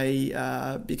Lions. He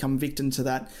may become victim to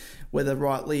that, whether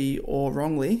rightly or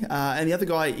wrongly. And the other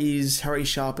guy is Harry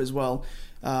Sharp as well.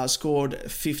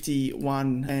 Scored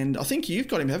 51, and I think you've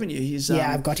got him, haven't you?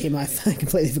 I've got him. I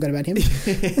completely forgot about him.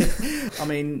 I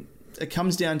mean, it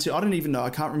comes down to, I don't even know, I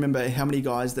can't remember how many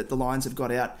guys that the Lions have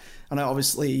got out. I know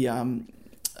obviously Rayner,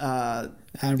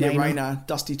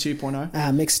 Dusty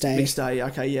 2.0. Mixed Day,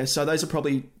 okay, yeah. So those are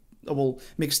probably,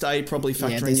 Mixed Day probably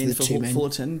factoring in for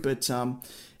Fullerton, but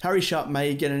Harry Sharp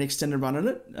may get an extended run at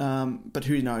it, but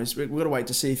who knows? We've got to wait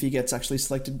to see if he gets actually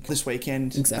selected this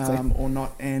weekend or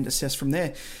not, and assess from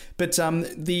there. But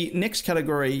the next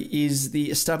category is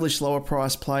the established lower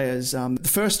price players. The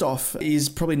first off is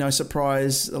probably no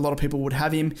surprise. A lot of people would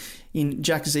have him in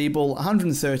Jack Zeeble,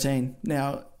 113.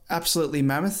 Now, absolutely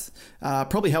mammoth.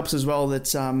 Probably helps as well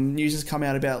that news has come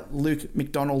out about Luke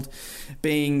McDonald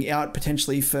being out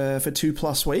potentially for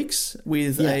 2+ weeks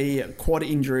with a quad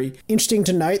injury. Interesting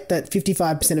to note that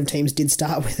 55% of teams did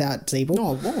start without Zeeble.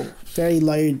 Oh, whoa. Very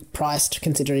low priced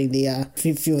considering the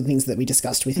few of the things that we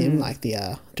discussed with him, like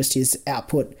the just his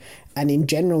output and in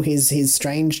general his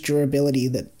strange durability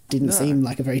that didn't seem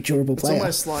like a very durable player.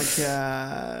 It's almost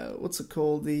like, what's it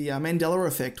called? The Mandela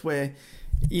effect where,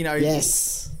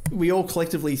 we all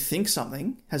collectively think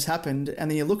something has happened, and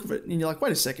then you look at it and you're like,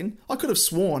 wait a second, I could have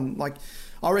sworn, like,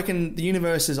 I reckon the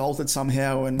universe has altered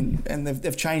somehow and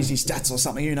they've changed his stats or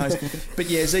something, who knows. But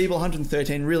yeah, Zeeble,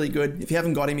 113, really good. If you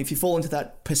haven't got him, if you fall into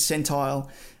that percentile,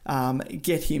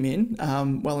 get him in,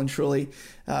 well and truly.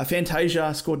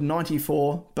 Fantasia scored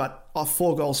 94, but off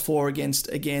 4 goals for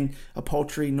against, again, a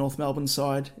paltry North Melbourne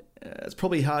side. It's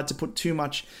probably hard to put too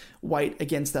much weight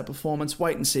against that performance.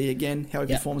 Wait and see again how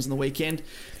he performs in the weekend.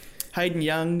 Hayden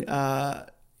Young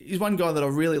is one guy that I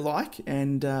really like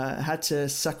and had to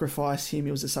sacrifice him.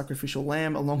 He was a sacrificial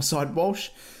lamb alongside Walsh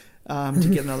to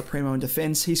get another primo in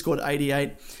defence. He scored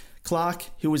 88. Clark,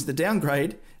 who was the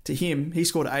downgrade to him, he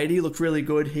scored 80, looked really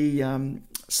good. He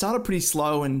started pretty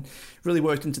slow and really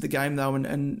worked into the game though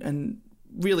and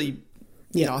really,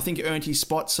 I think earned his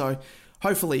spot. So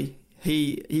hopefully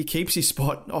he keeps his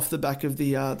spot off the back of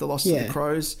the loss to the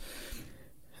Crows.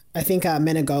 I think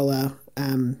Menegola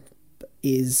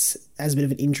has a bit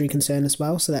of an injury concern as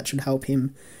well, so that should help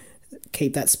him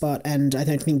keep that spot. And I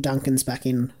don't think Duncan's back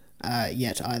in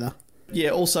yet either. Yeah,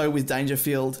 also with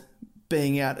Dangerfield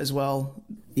being out as well.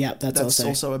 Yeah, that's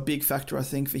also a big factor, I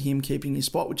think, for him keeping his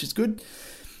spot, which is good.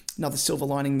 Another silver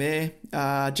lining there.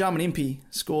 Jarman Impey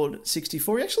scored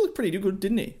 64. He actually looked pretty good,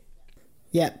 didn't he?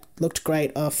 Yeah, looked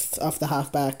great off the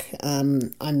halfback.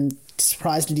 I'm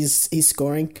surprised at his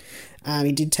scoring.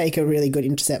 He did take a really good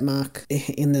intercept mark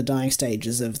in the dying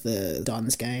stages of the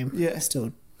Dons game. Yeah.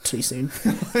 Still too soon.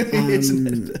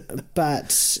 Isn't it?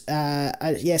 But so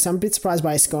I'm a bit surprised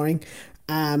by his scoring.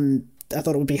 I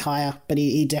thought it would be higher, but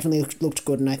he definitely looked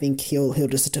good, and I think he'll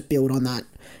just build on that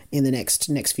in the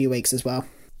next few weeks as well.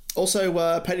 Also,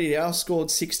 Paddy Dow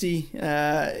scored 60.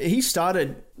 He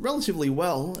started relatively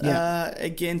well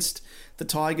against the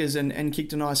Tigers and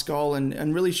kicked a nice goal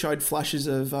and really showed flashes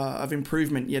of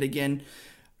improvement yet again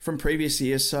from previous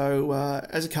years. So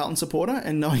as a Carlton supporter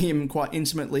and know him quite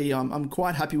intimately, I'm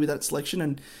quite happy with that selection,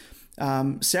 and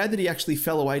sad that he actually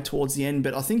fell away towards the end.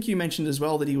 But I think you mentioned as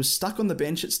well that he was stuck on the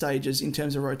bench at stages in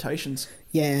terms of rotations.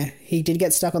 Yeah, he did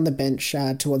get stuck on the bench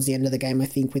towards the end of the game, I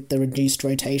think, with the reduced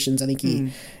rotations. I think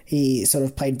he sort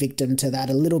of played victim to that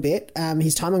a little bit.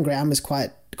 His time on ground was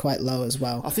quite low as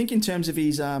well. I think in terms of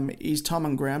his time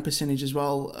on ground percentage as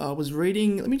well, I was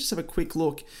reading, let me just have a quick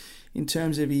look in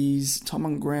terms of his time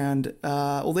on ground.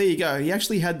 Well, there you go. He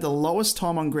actually had the lowest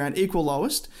time on ground, equal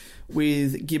lowest,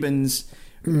 with Gibbons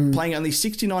playing only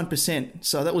 69%.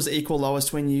 So that was the equal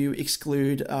lowest when you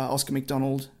exclude Oscar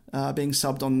McDonald being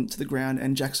subbed on to the ground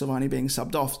and Jack Silvani being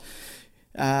subbed off.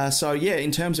 So yeah,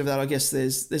 in terms of that, I guess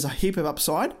there's a heap of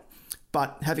upside.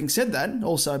 But having said that,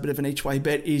 also a bit of an each-way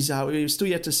bet is we're still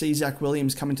yet to see Zach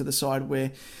Williams come into the side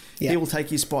where he will take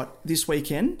his spot this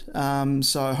weekend.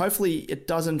 So hopefully it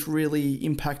doesn't really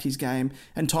impact his game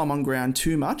and time on ground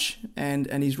too much and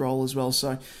his role as well.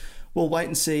 So we'll wait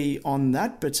and see on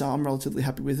that, but I'm relatively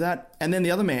happy with that. And then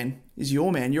the other man is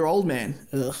your old man.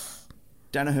 Ugh.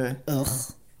 Danaher.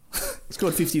 Ugh.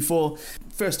 Scored 54.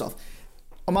 First off,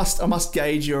 I must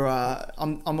gauge your...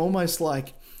 I'm almost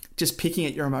like just picking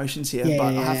at your emotions here, but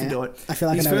I have to do it. I feel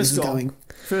like I know where this is going.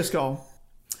 First goal.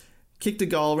 Kicked a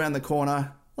goal around the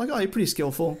corner. Like, oh, you're pretty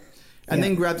skillful. And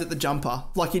then grabbed at the jumper.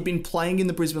 Like he'd been playing in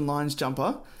the Brisbane Lions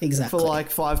jumper for like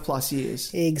 5+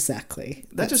 years. Exactly.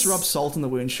 That just rubs salt in the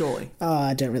wound, surely. Oh,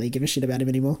 I don't really give a shit about him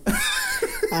anymore.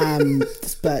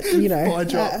 But, you know... Why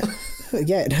drop?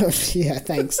 Yeah,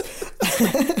 thanks.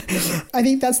 I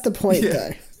think that's the point,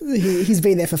 though. He's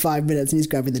been there for 5 minutes and he's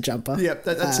grabbing the jumper. Yep,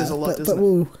 that says a lot, doesn't it? But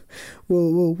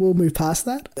we'll move past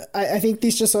that. I think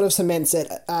this just sort of cements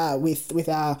it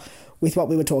with what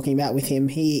we were talking about with him.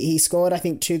 He scored, I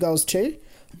think, 2 goals too,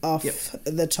 off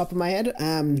the top of my head.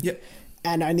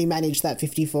 And only managed that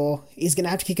 54. He's going to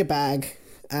have to kick a bag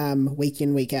week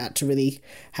in, week out to really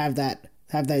have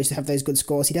those good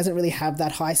scores. He doesn't really have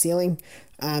that high ceiling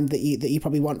that you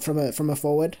probably want from a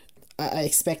forward. I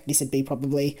expect this would be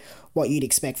probably what you'd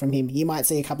expect from him. You might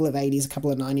see a couple of 80s, a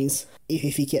couple of 90s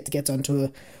if he gets onto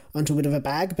a bit of a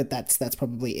bag, but that's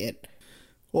probably it.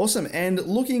 Awesome. And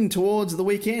looking towards the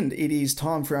weekend, it is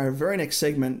time for our very next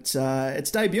segment.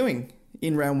 It's debuting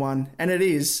in round 1, and it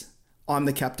is I'm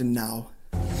the Captain Now.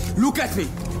 Look at me.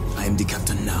 I am the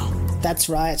captain now. That's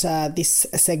right. This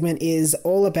segment is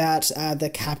all about the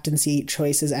captaincy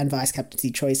choices and vice captaincy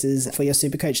choices for your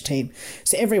SuperCoach team.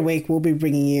 So every week we'll be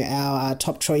bringing you our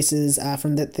top choices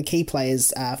from the key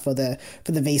players for the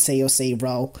VC or C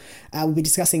role. We'll be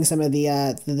discussing some of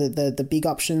the big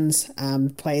options,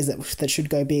 players that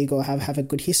should go big or have a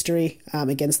good history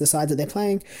against the sides that they're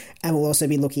playing, and we'll also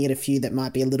be looking at a few that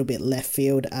might be a little bit left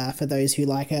field for those who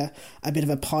like a bit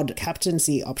of a pod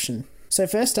captaincy option. So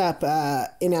first up,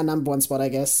 in our number 1 spot, I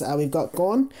guess, we've got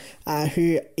Gawn,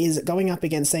 who is going up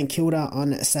against St Kilda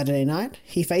on Saturday night.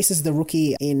 He faces the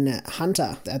rookie in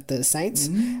Hunter at the Saints.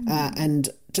 And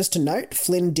just to note,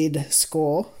 Flynn did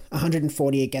score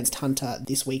 140 against Hunter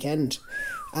this weekend.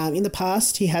 In the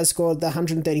past, he has scored the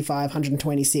 135,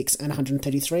 126 and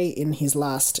 133 in his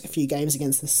last few games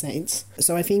against the Saints.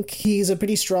 So I think he's a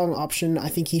pretty strong option. I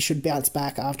think he should bounce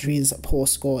back after his poor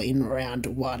score in round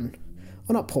 1.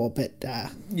 Well, not poor, but...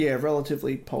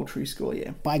 relatively paltry score,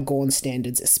 yeah. By Gawn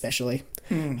standards, especially.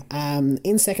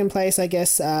 In second place, I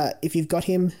guess, if you've got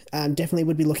him, definitely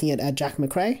would be looking at Jack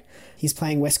McRae. He's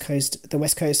playing the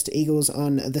West Coast Eagles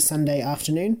on the Sunday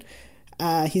afternoon.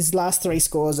 His last 3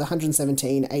 scores,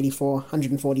 117, 84,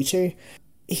 142.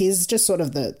 He's just sort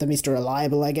of the Mr.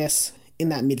 Reliable, I guess, in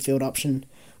that midfield option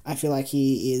I feel like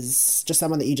he is just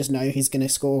someone that you just know he's going to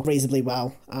score reasonably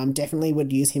well. Definitely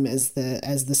would use him as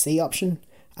the C option.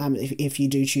 If you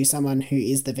do choose someone who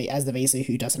is the VC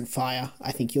who doesn't fire,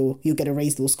 I think you'll get a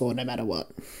reasonable score no matter what.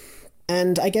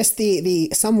 And I guess the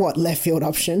somewhat left field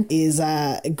option is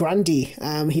Grundy.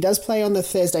 He does play on the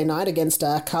Thursday night against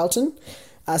Carlton,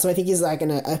 so I think he's like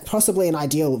possibly an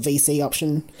ideal VC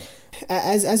option.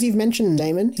 As you've mentioned,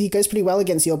 Damon, he goes pretty well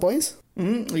against your boys.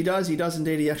 He does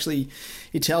indeed.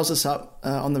 He tells us up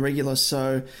on the regular,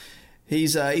 so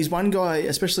he's one guy,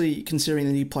 especially considering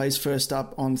that he plays first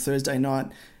up on Thursday night.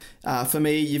 For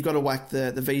me, you've got to whack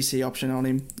the VC option on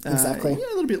him. Exactly. A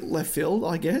little bit left field,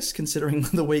 I guess, considering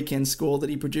the weekend score that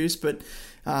he produced, but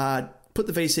put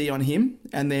the VC on him,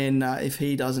 and then if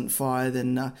he doesn't fire,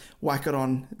 then whack it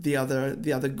on the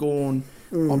other Gorn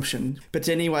option. But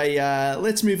anyway,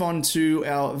 let's move on to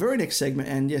our very next segment,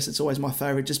 and yes, it's always my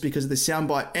favourite just because of the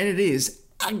soundbite, and it is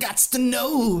I Gots to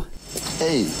Know.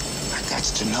 Hey, I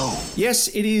gots to know. Yes,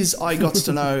 it is I Gots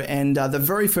to Know, and the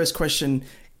very first question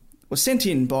was sent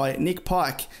in by Nick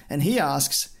Pike, and he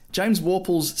asks, James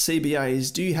Warple's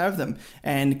CBAs, do you have them?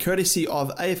 And courtesy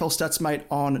of AFL Statsmate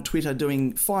on Twitter,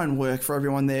 doing fine work for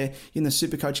everyone there in the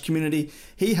SuperCoach community,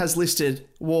 he has listed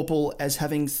Warple as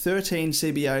having 13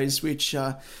 CBAs, which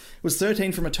was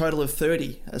 13 from a total of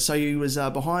 30. So he was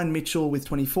behind Mitchell with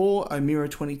 24, O'Meara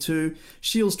 22,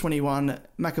 Shields 21,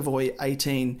 McAvoy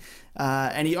 18,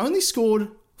 and he only scored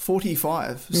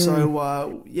 45.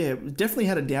 So, definitely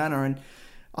had a downer, and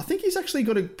I think he's actually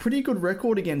got a pretty good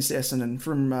record against Essendon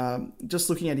from just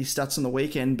looking at his stats on the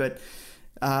weekend. But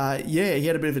he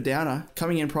had a bit of a downer.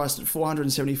 Coming in priced at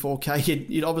 $474K,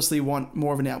 you'd obviously want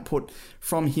more of an output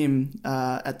from him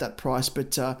at that price.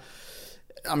 But,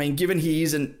 given he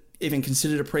isn't even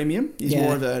considered a premium, he's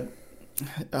more of a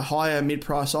higher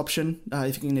mid-price option,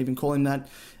 if you can even call him that.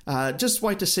 Just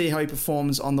wait to see how he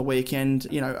performs on the weekend.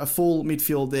 A full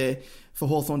midfield there for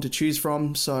Hawthorn to choose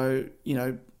from. So,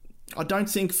 I don't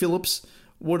think Phillips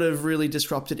would have really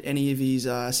disrupted any of his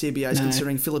CBAs,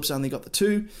 considering Phillips only got the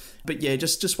 2. But yeah,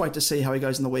 just wait to see how he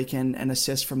goes in the weekend and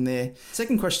assess from there.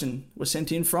 Second question was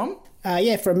sent in from?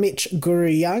 From Mitch Guru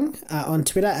Young on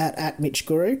Twitter at Mitch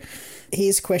Guru.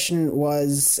 His question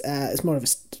was, it's more of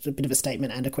a bit of a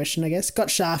statement and a question, I guess. Got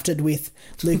shafted with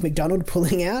Luke McDonald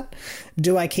pulling out.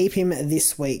 Do I keep him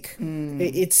this week?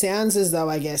 It sounds as though,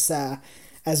 I guess,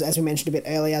 as we mentioned a bit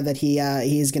earlier, that he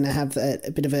is going to have a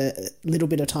little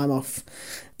bit of time off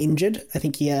injured. I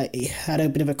think he had a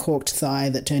bit of a corked thigh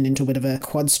that turned into a bit of a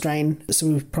quad strain, so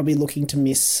we're probably looking to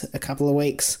miss a couple of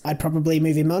weeks. I'd probably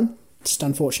move him on. Just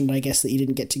unfortunate, I guess, that you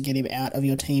didn't get him out of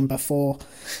your team before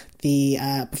the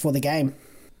game.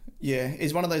 Yeah,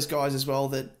 he's one of those guys as well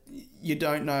that you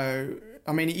don't know.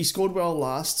 He scored well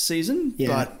last season,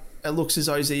 but it looks as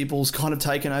though Zeebel's kind of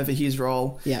taken over his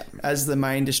role as the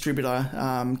main distributor,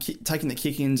 taking the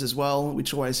kick-ins as well,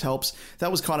 which always helps. That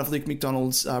was kind of Luke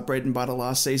McDonald's bread and butter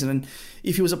last season. And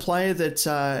if he was a player that,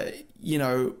 he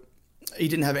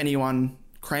didn't have anyone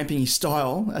cramping his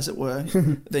style, as it were,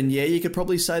 then you could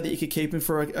probably say that you could keep him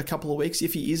for a couple of weeks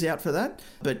if he is out for that.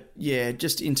 But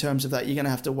just in terms of that, you're going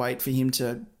to have to wait for him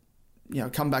to,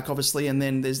 come back, obviously. And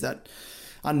then there's that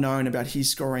unknown about his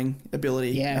scoring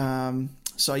ability.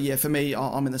 So, for me,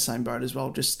 I'm in the same boat as well.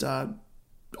 Just I'd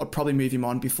probably move him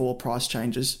on before price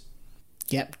changes.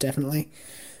 Yep, definitely.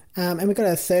 And we've got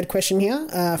a third question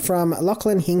here from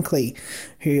Lachlan Hinkley,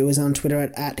 who was on Twitter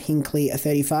at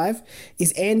Hinkley35.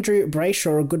 Is Andrew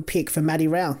Brayshaw a good pick for Matty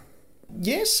Rowell?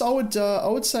 Yes, I would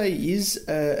say he is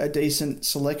a decent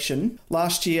selection.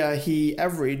 Last year, he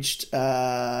averaged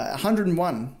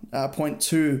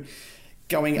 101.2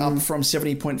 going up from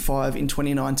 70.5 in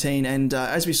 2019. And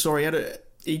as we saw,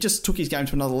 he just took his game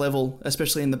to another level,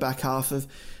 especially in the back half of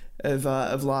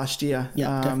last year.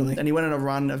 Yeah, definitely. And he went on a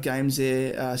run of games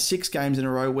there, 6 games in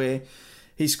a row where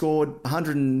he scored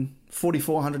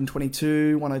 144,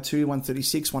 122, 102,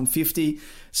 136, 150.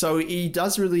 So he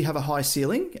does really have a high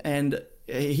ceiling, and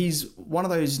he's one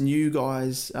of those new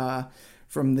guys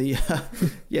from the...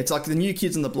 it's like the new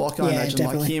kids on the block, I imagine.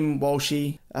 Definitely. Like him,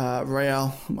 Walshy,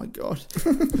 Real. Oh, my God.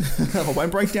 I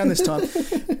won't break down this time.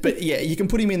 But, you can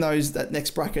put him in that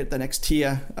next bracket, the next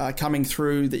tier coming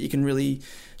through that you can really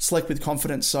select with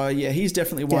confidence. So, he's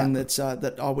definitely one that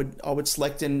I would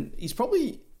select. And he's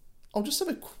probably... I'll just have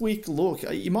a quick look.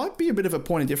 He might be a bit of a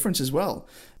point of difference as well.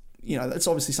 That's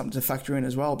obviously something to factor in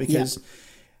as well, because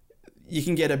you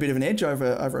can get a bit of an edge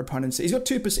over opponents. He's got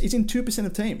 2%. He's in 2%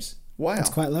 of teams. Wow, that's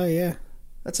quite low. Yeah,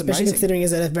 that's amazing. Especially considering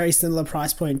he's at a very similar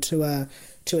price point to a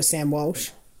Sam Walsh.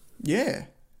 Yeah,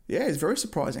 it's very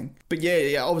surprising. But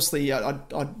obviously,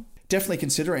 I'd definitely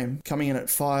consider him coming in at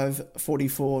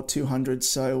 544 200.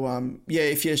 So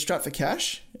if you're strapped for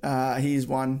cash, he is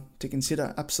one to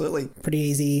consider. Absolutely. Pretty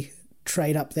easy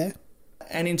trade up there.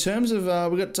 And in terms of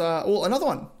we've got another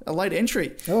one, a late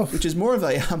entry, which is more of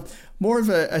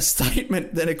a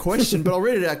statement than a question, but I'll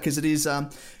read it out because it is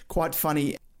quite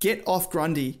funny. Get off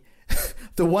Grundy.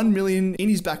 The 1 million in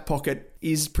his back pocket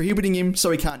is prohibiting him,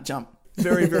 so he can't jump.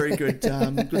 Very, very good.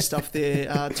 Good stuff there,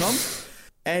 Tom.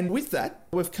 And with that,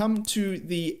 we've come to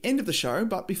the end of the show.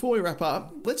 But before we wrap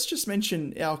up, let's just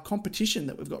mention our competition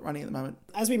that we've got running at the moment.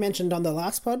 As we mentioned on the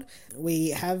last pod, we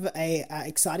have a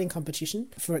exciting competition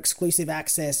for exclusive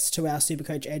access to our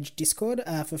SuperCoach Edge Discord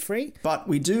for free. But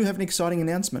we do have an exciting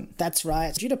announcement. That's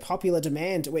right. Due to popular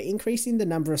demand, we're increasing the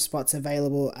number of spots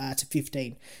available to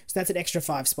 15. So that's an extra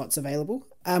 5 spots available.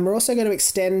 We're also going to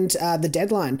extend the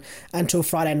deadline until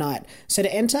Friday night. So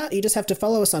to enter, you just have to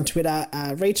follow us on Twitter,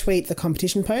 retweet the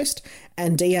competition post,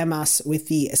 and DM us with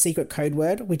the secret code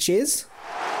word, which is...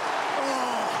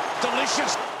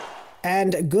 delicious.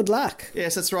 And good luck.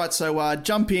 Yes, that's right. So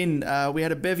jump in. We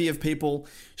had a bevy of people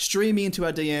streaming into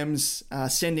our DMs,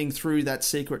 sending through that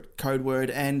secret code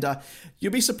word, and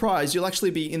you'll be surprised. You'll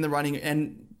actually be in the running,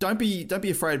 and don't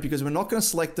be afraid, because we're not going to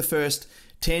select the first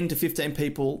 10 to 15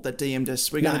 people that DM'd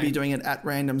us. We're going to be doing it at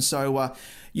random. So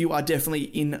you are definitely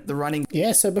in the running.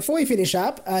 Yeah, so before we finish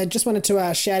up, I just wanted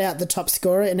to shout out the top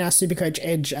scorer in our SuperCoach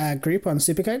Edge group on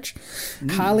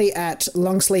SuperCoach. Harley at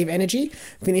Longsleeve Energy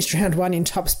finished round 1 in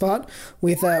top spot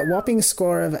with a whopping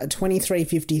score of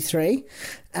 23.53.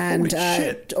 And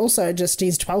also just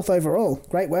his 12th overall.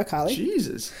 Great work, Harley.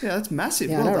 Jesus. Yeah, that's massive.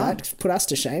 Yeah, well I know, done. right? Put us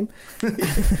to shame.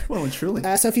 Well and truly.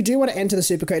 So if you do want to enter the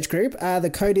SuperCoach group,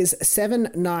 the code is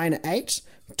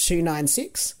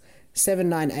 798296.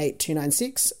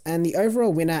 798296, and the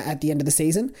overall winner at the end of the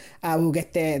season will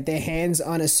get their hands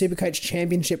on a SuperCoach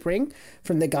Championship ring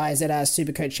from the guys at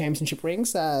SuperCoach Championship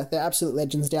Rings. They're absolute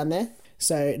legends down there,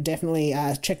 so definitely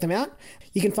check them out.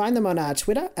 You can find them on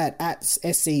Twitter at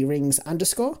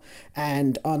 @scrings_,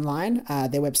 and online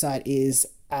their website is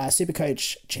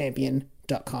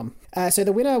supercoachchampion.com. So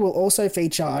the winner will also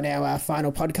feature on our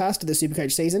final podcast of the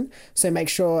SuperCoach season, so make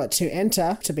sure to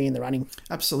enter to be in the running.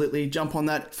 Absolutely. Jump on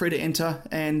that, free to enter.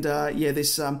 And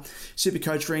this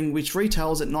SuperCoach ring, which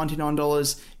retails at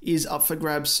 $99, is up for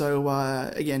grabs. So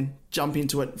again, jump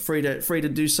into it, free to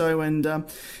do so. And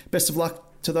best of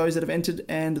luck to those that have entered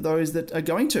and those that are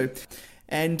going to.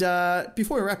 And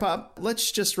before we wrap up,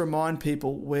 let's just remind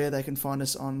people where they can find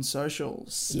us on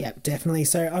socials. Yep, definitely.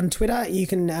 So on Twitter, you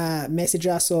can message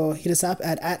us or hit us up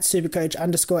at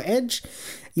 @supercoach_edge.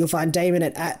 You'll find Damon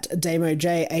at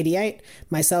DamoJ88,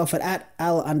 myself at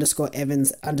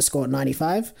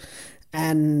Al_Evans_95.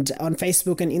 And on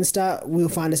Facebook and Insta, we'll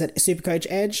find us at SuperCoach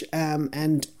Edge,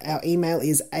 and our email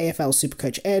is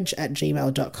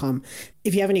aflsupercoachedge@gmail.com.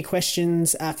 If you have any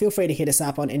questions, feel free to hit us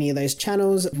up on any of those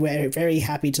channels. We're very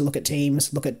happy to look at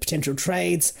teams, look at potential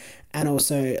trades, and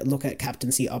also look at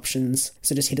captaincy options.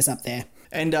 So just hit us up there.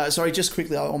 And sorry, just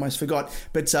quickly, I almost forgot,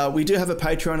 but we do have a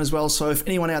Patreon as well. So if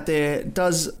anyone out there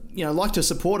does, like to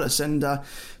support us and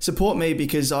support me,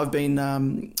 because I've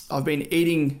been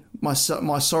eating my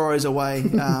sorrows away.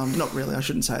 Not really, I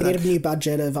shouldn't say that. You get a new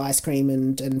budget of ice cream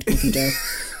and cookie dough.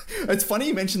 It's funny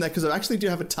you mentioned that, because I actually do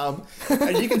have a tub,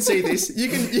 and you can see this. You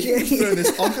can confirm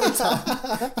this. I've got a tub,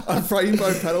 a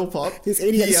Rainbow Paddle Pop. He's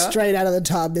eating it straight out of the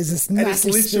tub. There's this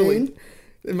massive spoon.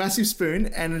 A massive spoon,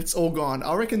 and it's all gone.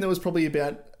 I reckon there was probably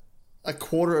about a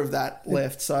quarter of that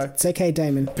left. So it's okay,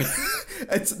 Damon.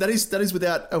 that is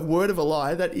without a word of a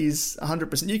lie. That is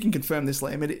 100%. You can confirm this,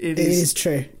 Liam. It is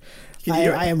true.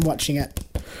 I am watching it.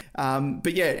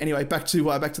 But yeah, anyway, back to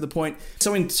the point.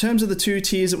 So in terms of the 2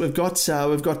 tiers that we've got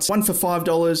one for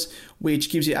 $5, which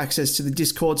gives you access to the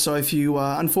Discord. So if you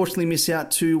unfortunately miss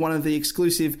out to one of the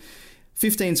exclusive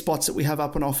 15 spots that we have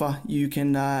up on offer, you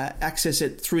can access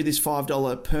it through this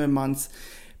 $5 per month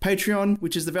Patreon,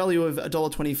 which is the value of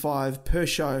 $1.25 per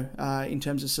show in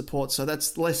terms of support. So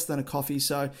that's less than a coffee.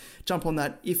 So jump on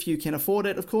that if you can afford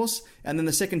it, of course. And then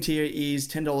the second tier is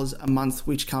 $10 a month,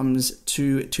 which comes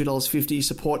to $2.50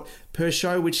 support per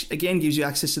show, which again gives you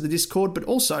access to the Discord, but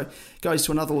also goes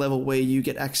to another level where you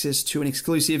get access to an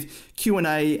exclusive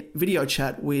Q&A video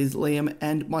chat with Liam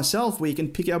and myself, where you can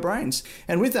pick our brains.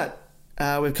 And with that,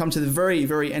 we've come to the very,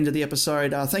 very end of the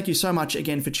episode. Thank you so much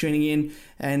again for tuning in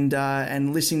and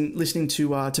listening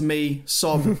to me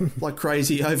sob like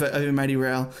crazy over Matty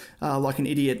Rowell like an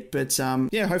idiot. But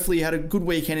hopefully you had a good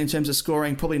weekend in terms of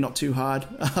scoring. Probably not too hard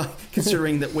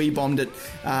considering that we bombed it.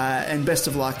 And best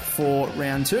of luck for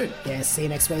round 2. Yeah, see you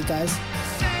next week, guys. Save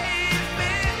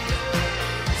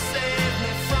me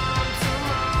from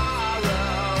tomorrow.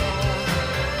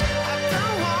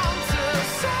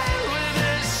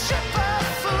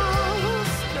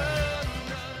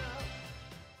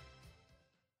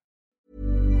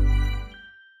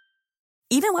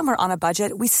 Even when we're on a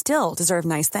budget, we still deserve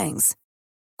nice things.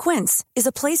 Quince is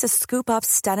a place to scoop up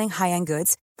stunning high-end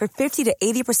goods for 50 to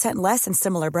 80% less than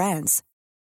similar brands.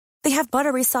 They have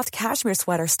buttery soft cashmere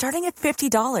sweaters starting at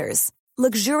 $50,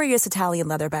 luxurious Italian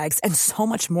leather bags, and so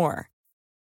much more.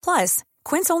 Plus,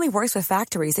 Quince only works with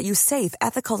factories that use safe,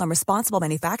 ethical, and responsible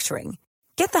manufacturing.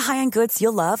 Get the high-end goods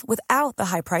you'll love without the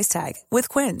high price tag with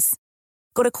Quince.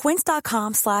 Go to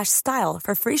quince.com/style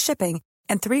for free shipping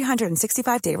and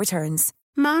 365-day returns.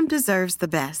 Mom deserves the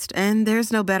best, and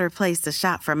there's no better place to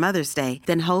shop for Mother's Day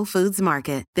than Whole Foods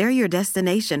Market. They're your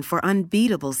destination for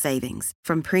unbeatable savings,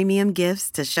 from premium gifts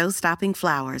to show-stopping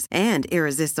flowers and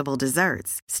irresistible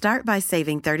desserts. Start by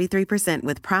saving 33%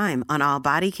 with Prime on all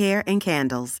body care and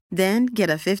candles. Then get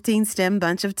a 15-stem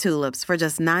bunch of tulips for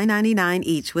just $9.99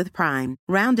 each with Prime.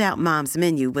 Round out Mom's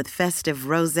menu with festive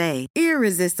rosé,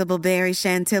 irresistible berry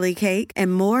chantilly cake,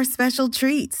 and more special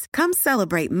treats. Come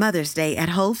celebrate Mother's Day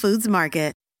at Whole Foods Market.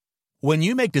 When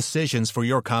you make decisions for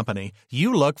your company,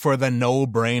 you look for the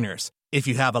no-brainers. If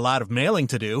you have a lot of mailing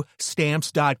to do,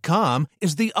 Stamps.com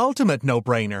is the ultimate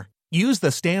no-brainer. Use the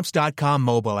Stamps.com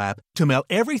mobile app to mail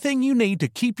everything you need to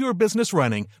keep your business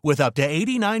running with up to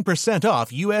 89%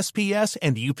 off USPS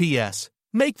and UPS.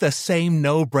 Make the same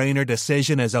no-brainer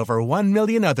decision as over 1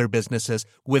 million other businesses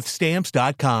with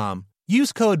Stamps.com.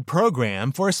 Use code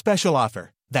PROGRAM for a special offer.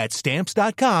 That's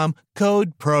Stamps.com,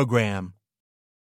 code PROGRAM.